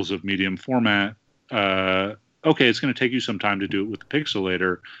 rolls of medium format, okay, it's going to take you some time to do it with the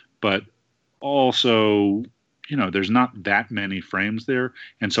pixelator, but also, there's not that many frames there,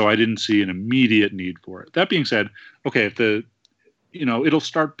 and so I didn't see an immediate need for it. That being said, okay, if it'll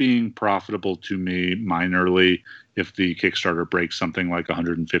start being profitable to me minorly if the Kickstarter breaks something like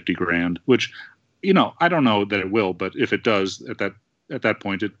 150 grand, which I don't know that it will, but if it does, at that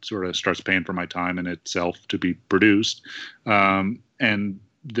point, it sort of starts paying for my time in itself to be produced. And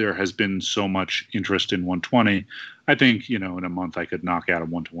there has been so much interest in 120. I think, in a month I could knock out a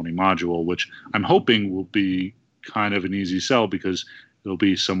 120 module, which I'm hoping will be kind of an easy sell because it'll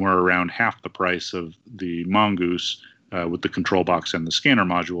be somewhere around half the price of the Mongoose with the control box and the scanner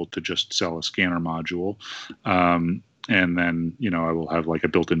module to just sell a scanner module. And then, I will have a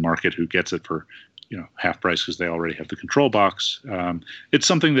built-in market who gets it for, half price because they already have the control box. It's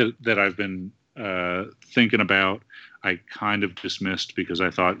something that I've been thinking about. I kind of dismissed because I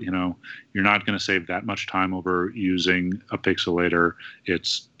thought, you're not going to save that much time over using a pixelator.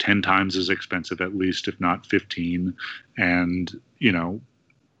 It's 10 times as expensive, at least, if not 15. And,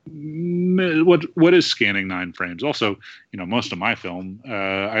 what is scanning 9 frames? Also, most of my film,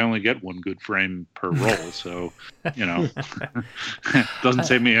 I only get 1 good frame per roll. So, doesn't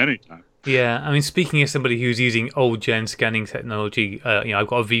save me any time. Yeah, I mean, speaking as somebody who's using old gen scanning technology, I've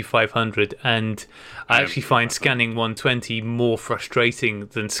got a V500, and I actually find scanning 120 more frustrating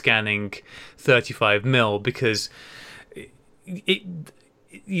than scanning 35mm because it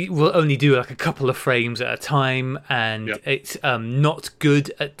will only do a couple of frames at a time, and it's not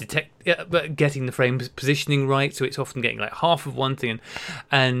good at getting the frame positioning right. So it's often getting half of one thing,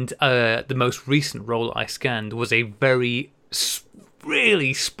 and the most recent roll I scanned was a very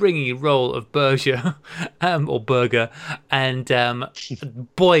really springy roll of burger, and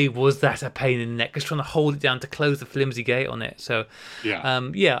boy was that a pain in the neck just trying to hold it down to close the flimsy gate on it. So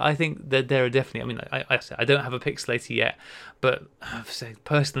I think that there are definitely, I mean, I don't have a pixelator yet, but I've said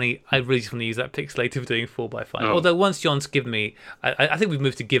personally I really just want to use that pixelator for doing 4x5. Although once John's given me, I think we've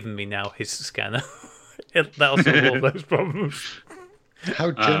moved to given me now his scanner. That'll solve all those problems.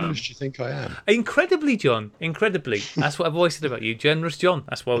 How generous do you think I am? Incredibly, John. Incredibly. That's what I've always said about you. Generous John.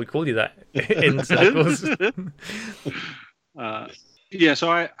 That's why we call you that in circles. Yeah, so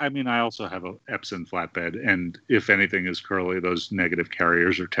I mean, I also have a Epson flatbed, and if anything is curly, those negative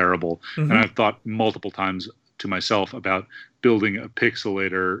carriers are terrible. And I've thought multiple times to myself about building a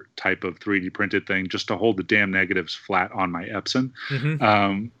pixelator type of 3D printed thing just to hold the damn negatives flat on my Epson.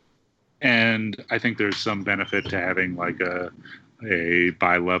 And I think there's some benefit to having like a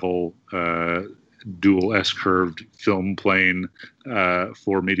bi-level dual S-curved film plane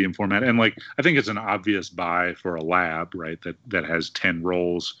for medium format. And like, I think it's an obvious buy for a lab, right? That has 10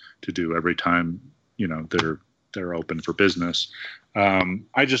 rolls to do every time, you know, they're open for business.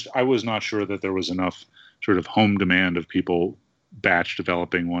 I was not sure that there was enough sort of home demand of people batch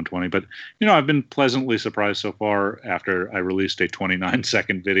developing 120, but you know, I've been pleasantly surprised so far after I released a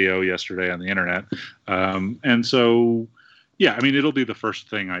 29-second video yesterday on the internet. And so, yeah, I mean, it'll be the first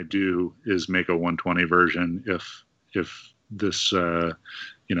thing I do is make a 120 version if this you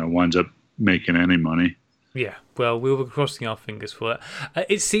know, winds up making any money. Yeah, well, we were crossing our fingers for it.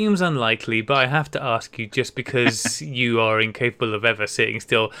 It seems unlikely, but I have to ask you, just because you are incapable of ever sitting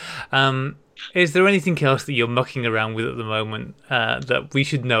still, is there anything else that you're mucking around with at the moment that we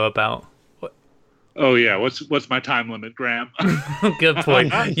should know about? Oh yeah, what's my time limit, Graham? Good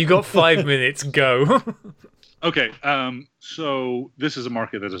point. You got 5 minutes. Go. Okay, so this is a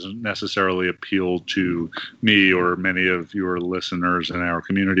market that doesn't necessarily appeal to me or many of your listeners in our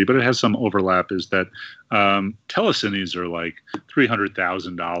community, but it has some overlap. Is that telecines are like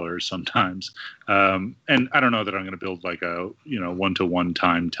 $300,000 sometimes, and I don't know that I'm going to build like a one-to-one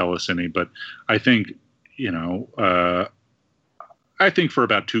time telecine, but I think I think for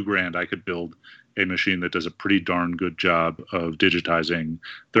about $2,000 I could build a machine that does a pretty darn good job of digitizing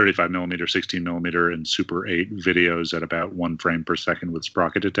 35 millimeter, 16 millimeter, and Super 8 videos at about 1 frame per second with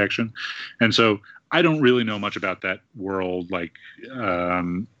sprocket detection. And so I don't really know much about that world. Like,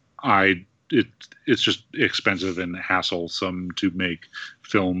 it's just expensive and hassle-some to make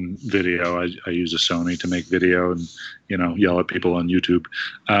film video. I use a Sony to make video and, yell at people on YouTube.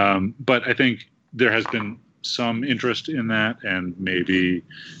 But I think there has been some interest in that, and maybe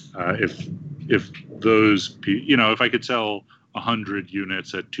if those, if I could sell 100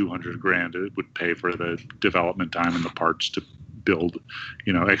 units at $200,000, it would pay for the development time and the parts to build,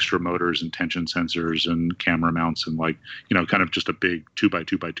 extra motors and tension sensors and camera mounts and kind of just a big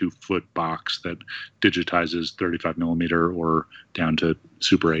 2x2x2 foot box that digitizes 35 millimeter or down to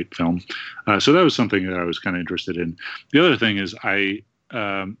Super 8 film. So that was something that I was kind of interested in. The other thing is I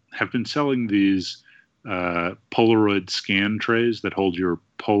have been selling these Polaroid scan trays that hold your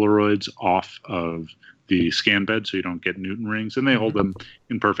Polaroids off of the scan bed so you don't get Newton rings, and they hold them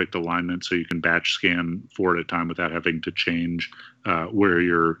in perfect alignment so you can batch scan 4 at a time without having to change where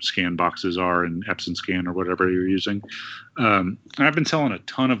your scan boxes are in Epson Scan or whatever you're using. And I've been selling a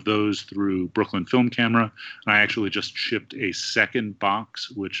ton of those through Brooklyn Film Camera. And I actually just shipped a second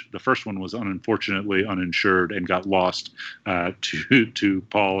box, which the first one was unfortunately uninsured and got lost to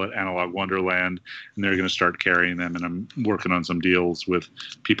Paul at Analog Wonderland. And they're going to start carrying them. And I'm working on some deals with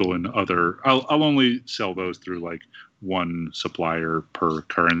people in other. I'll only sell those through like one supplier per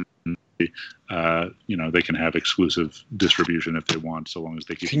currency. They can have exclusive distribution if they want, so long as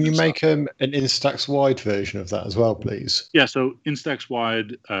they keep. Can you make an Instax wide version of that as well, please? Yeah, so Instax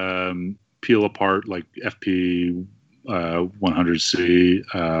wide, peel apart like FP 100C,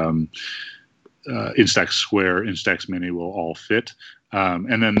 Instax square, Instax mini will all fit.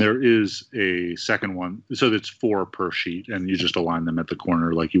 And then there is a second one, so that's 4 per sheet, and you just align them at the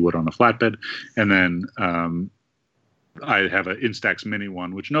corner like you would on a flatbed. And then I have an Instax mini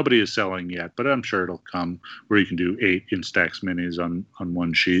one, which nobody is selling yet, but I'm sure it'll come, where you can do 8 Instax minis on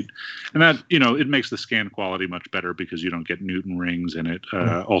one sheet. And that, it makes the scan quality much better because you don't get Newton rings, and it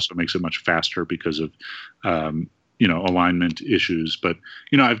also makes it much faster because of, alignment issues. But,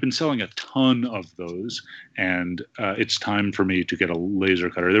 I've been selling a ton of those, and it's time for me to get a laser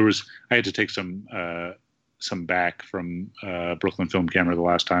cutter. I had to take some back from Brooklyn Film Camera the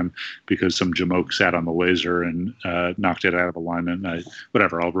last time because some jamoke sat on the laser and knocked it out of alignment.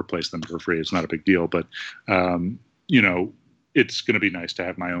 I'll replace them for free. It's not a big deal, but it's going to be nice to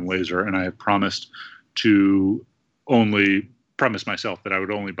have my own laser. And I have promised myself that I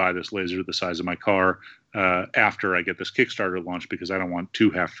would only buy this laser the size of my car after I get this Kickstarter launched, because I don't want 2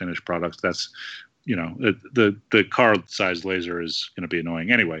 half-finished products. That's, the car size laser is going to be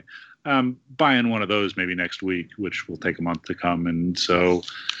annoying anyway. Buying one of those maybe next week, which will take a month to come. And so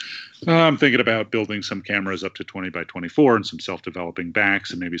I'm thinking about building some cameras up to 20 by 24 and some self-developing backs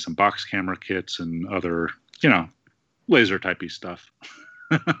and maybe some box camera kits and other, laser typey stuff.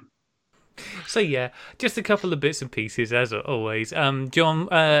 So yeah, just a couple of bits and pieces as always. John,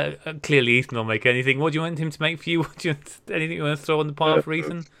 clearly Ethan will make anything. What do you want him to make for you? Anything you want to throw on the pile for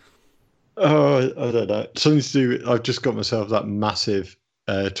Ethan? Oh, I don't know. Something to do. I've just got myself that massive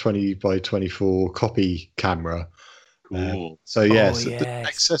 20 by 24 copy camera. Cool. So yes, yes. the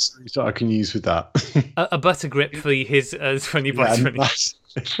accessories that I can use with that. a butter grip for his 20 by 20.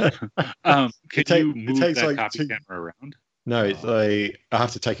 Can you move that copy camera around? No, it's I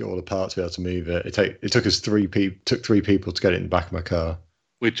have to take it all apart to be able to move it. It took us three people to get it in the back of my car.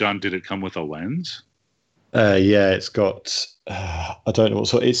 Wait, John, did it come with a lens? Yeah, it's got I don't know what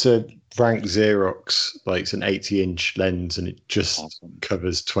sort. It's a rank Xerox, like it's an 80-inch lens, and it just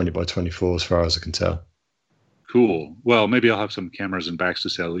covers 20 by 24 as far as I can tell. Cool. Well, maybe I'll have some cameras and backs to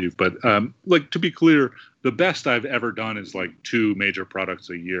sell you. But like, to be clear, the best I've ever done is like 2 major products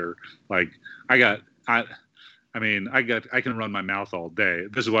a year. Like I can run my mouth all day.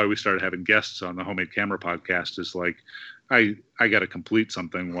 This is why we started having guests on the Homemade Camera podcast. Is like, I got to complete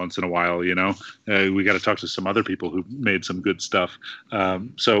something once in a while, you know. We got to talk to some other people who made some good stuff.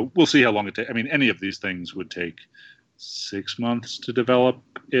 So we'll see how long it takes. I mean, any of these things would take 6 months to develop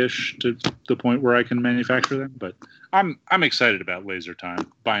ish to the point where I can manufacture them. But I'm excited about laser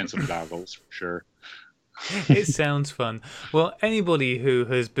time, buying some goggles for sure. It sounds fun. Well, anybody who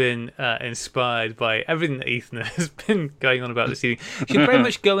has been inspired by everything that Ethan has been going on about this evening should very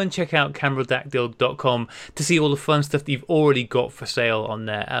much go and check out cameradactyl.com to see all the fun stuff that you've already got for sale on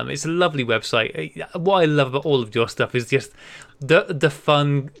there. It's a lovely website. What I love about all of your stuff is just the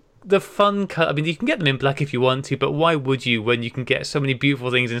fun. The fun cut. I mean, you can get them in black if you want to, but why would you when you can get so many beautiful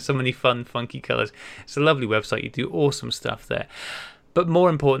things in so many fun, funky colours? It's a lovely website. You do awesome stuff there. But more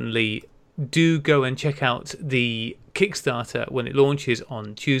importantly, do go and check out the Kickstarter when it launches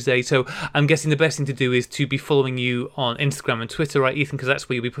on Tuesday. So I'm guessing the best thing to do is to be following you on Instagram and Twitter, right, Ethan? Because that's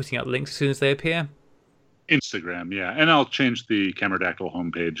where you'll be putting out links as soon as they appear. Instagram, yeah. And I'll change the Cameradactyl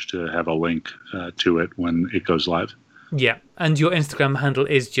homepage to have a link to it when it goes live. Yeah, and your Instagram handle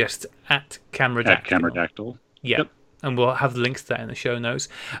is just at Cameradactyl. At Cameradactyl. Yeah, yep. And we'll have the links to that in the show notes.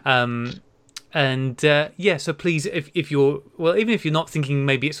 Yeah, so please, if you're, well, even if you're not thinking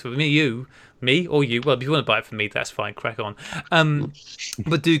maybe it's for me or you, well, if you want to buy it for me, that's fine, crack on.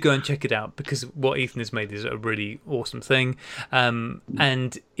 But do go and check it out, because what Ethan has made is a really awesome thing.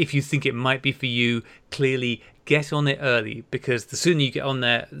 And if you think it might be for you, clearly get on it early, because the sooner you get on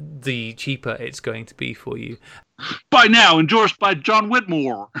there, the cheaper it's going to be for you. By now, endorsed by John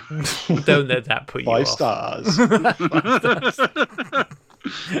Whitmore. Don't let that put you 5 off. stars.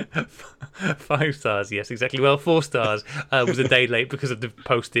 5 stars, yes, exactly. Well, 4 stars was a day late because of the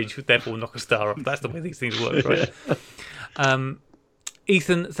postage, therefore knock a star off. That's the way these things work, right?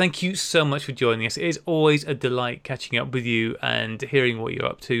 Ethan, thank you so much for joining us. It is always a delight catching up with you and hearing what you're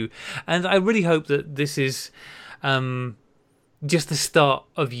up to. And I really hope that this is just the start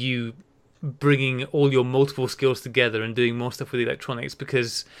of you bringing all your multiple skills together and doing more stuff with electronics,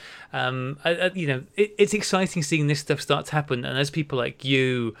 because it's exciting seeing this stuff start to happen. And as people like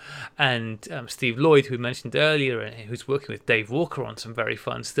you and Steve Lloyd, who we mentioned earlier, and who's working with Dave Walker on some very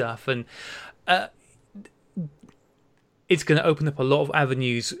fun stuff, and it's going to open up a lot of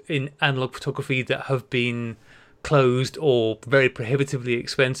avenues in analog photography that have been closed or very prohibitively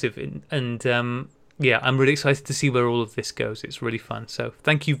expensive. Yeah, I'm really excited to see where all of this goes. It's really fun. So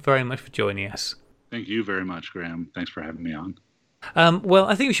thank you very much for joining us. Thank you very much, Graham. Thanks for having me on. Well,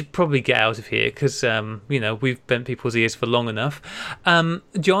 I think we should probably get out of here because, we've bent people's ears for long enough.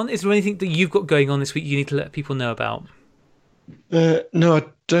 John, is there anything that you've got going on this week you need to let people know about? No, I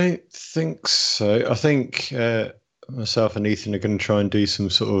don't think so. I think myself and Ethan are going to try and do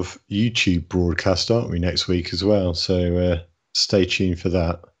some sort of YouTube broadcast, aren't we, next week as well? So stay tuned for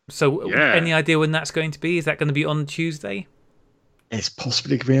that. So Any idea when that's going to be? Is that going to be on Tuesday? It's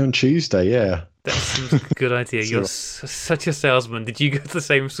possibly going to be on Tuesday, yeah. That seems like a good idea. You're such a salesman. Did you go to the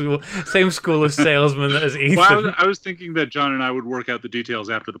same school of salesmen as Ethan? Well, I was thinking that John and I would work out the details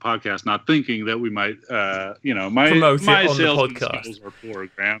after the podcast, not thinking that we might, promote my it on the salesman podcast. skills are poor,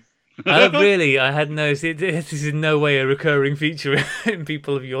 Graham. Oh, really? I hadn't noticed it. This is in no way a recurring feature in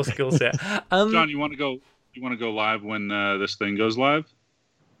people of your skill set. John, you want to go? You want to go live when this thing goes live?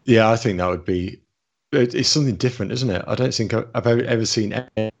 Yeah, I think that would be. It's something different, isn't it? I don't think I've ever seen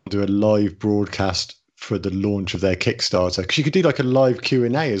anyone do a live broadcast for the launch of their Kickstarter. Because you could do like a live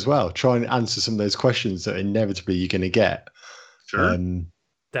Q&A as well. Try and answer some of those questions that inevitably you're going to get. Sure.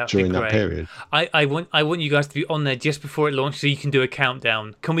 During that period. I want you guys to be on there just before it launches so you can do a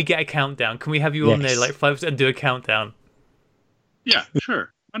countdown. Can we get a countdown? Can we have you on there like 5 and do a countdown? Yeah,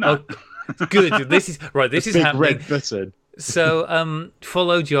 sure. Why not? Good. This is big happening. red button. So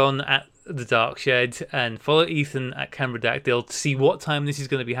follow John at the Dark Shed and follow Ethan at Camera to see what time this is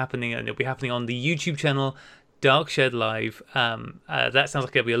going to be happening, and it'll be happening on the YouTube channel Dark Shed Live. That sounds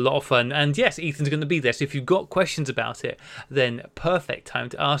like it'll be a lot of fun, and yes, Ethan's going to be there, so if you've got questions about it, then perfect time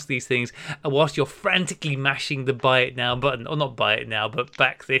to ask these things whilst you're frantically mashing the buy it now button, or not buy it now, but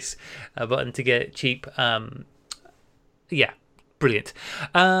back this button to get it cheap. Yeah, brilliant.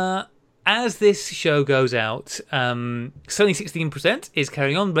 As this show goes out, Sony 16% is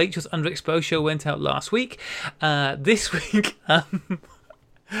carrying on. Rachel's Underexposed show went out last week. This week, how's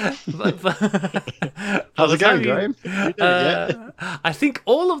it going, Graham? I think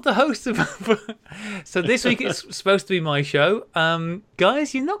all of the hosts have. So this week it's supposed to be my show.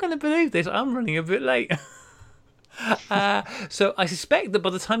 Guys, you're not going to believe this. I'm running a bit late. So I suspect that by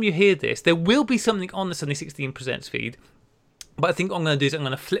the time you hear this, there will be something on the Sony 16% feed. But I think what I'm going to do is I'm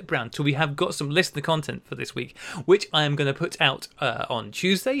going to flip round till we have got some listener content for this week, which I am going to put out on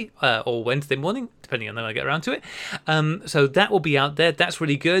Tuesday or Wednesday morning, depending on when I get around to it. So that will be out there. That's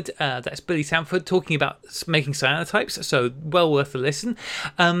really good. That's Billy Sanford talking about making cyanotypes, so well worth a listen.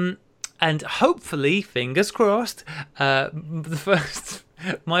 And hopefully, fingers crossed,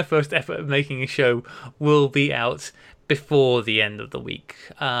 my first effort of making a show will be out before the end of the week.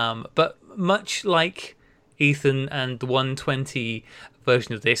 But much like Ethan and the 120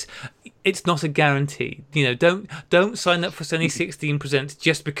 version of this, it's not a guarantee. Don't sign up for Sony 16%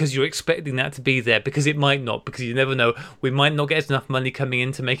 just because you're expecting that to be there, because it might not, because you never know. We might not get enough money coming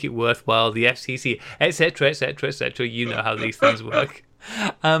in to make it worthwhile, the FCC, etc, etc, etc. You know how these things work.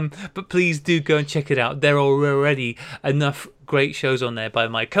 But please do go and check it out. There are already enough great shows on there by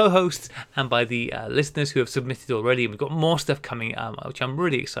my co-hosts and by the listeners who have submitted already, and we've got more stuff coming, which I'm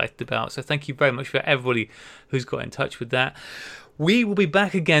really excited about. So thank you very much for everybody who's got in touch with that. We will be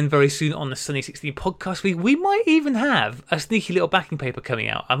back again very soon on the Sunny 16 podcast. We might even have a sneaky little backing paper coming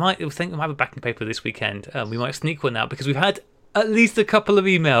out. I think we'll have a backing paper this weekend. We might sneak one out because we've had at least a couple of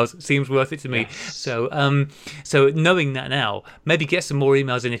emails. Seems worth it to me. Yes. So knowing that now, maybe get some more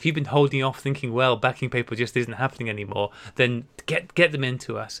emails in. If you've been holding off thinking, well, backing paper just isn't happening anymore, then get them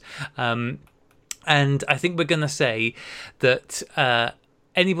into us. And I think we're going to say that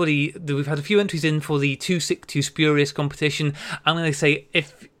we've had a few entries in for the Too Sick, Too Spurious competition. I'm going to say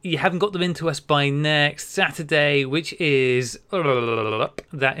if you haven't got them into us by next Saturday, which is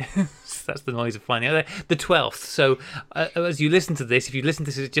that's the noise of finding out there, the 12th. So as you listen to this, if you listen to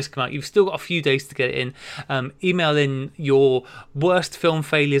this as it's just come out, you've still got a few days to get it in. Email in your worst film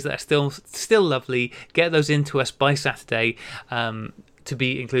failures that are still lovely. Get those into us by Saturday to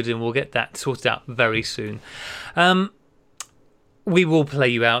be included, and we'll get that sorted out very soon. We will play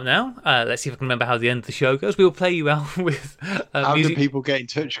you out now. Let's see if I can remember how the end of the show goes. We will play you out with how music. do people get in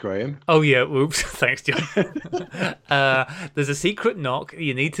touch, Graham? Oh, yeah. Oops. Thanks, John. There's a secret knock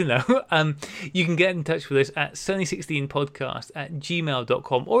you need to know. You can get in touch with us at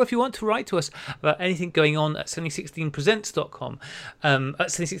sunny16podcast@gmail.com, or if you want to write to us about anything going on at sunny16presents.com, at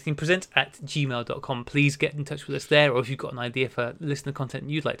sunny16presents@gmail.com, please get in touch with us there. Or if you've got an idea for listener content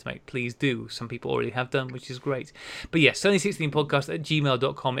you'd like to make, please do. Some people already have done, which is great. But yes,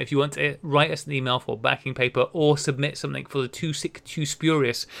 sunny16podcast@gmail.com if you want to write us an email for backing paper or submit something for the Too Sick, Too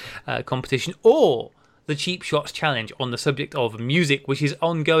Spurious competition, or the Cheap Shots Challenge on the subject of music, which is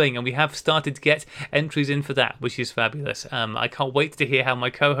ongoing, and we have started to get entries in for that, which is fabulous. I can't wait to hear how my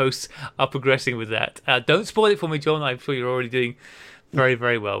co-hosts are progressing with that. Don't spoil it for me, John. I'm sure you're already doing very,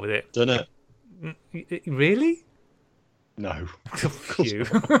 very well with it. Done it. Really? No. Phew.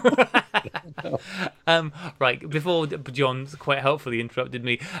 Right, before John quite helpfully interrupted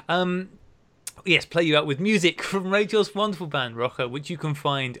me, yes, play you out with music from Rachel's wonderful band Rocker, which you can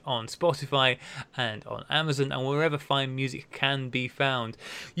find on Spotify and on Amazon and wherever fine music can be found.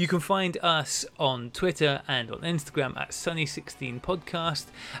 You can find us on Twitter and on Instagram at Sunny16podcast,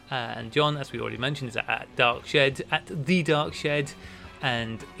 and John, as we already mentioned, is at Dark Shed, at The Dark Shed,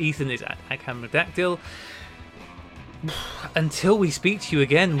 and Ethan is at Camera. Until we speak to you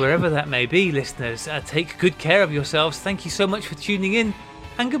again, wherever that may be, listeners, take good care of yourselves. Thank you so much for tuning in,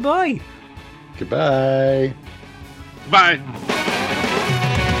 and goodbye. Goodbye. Bye.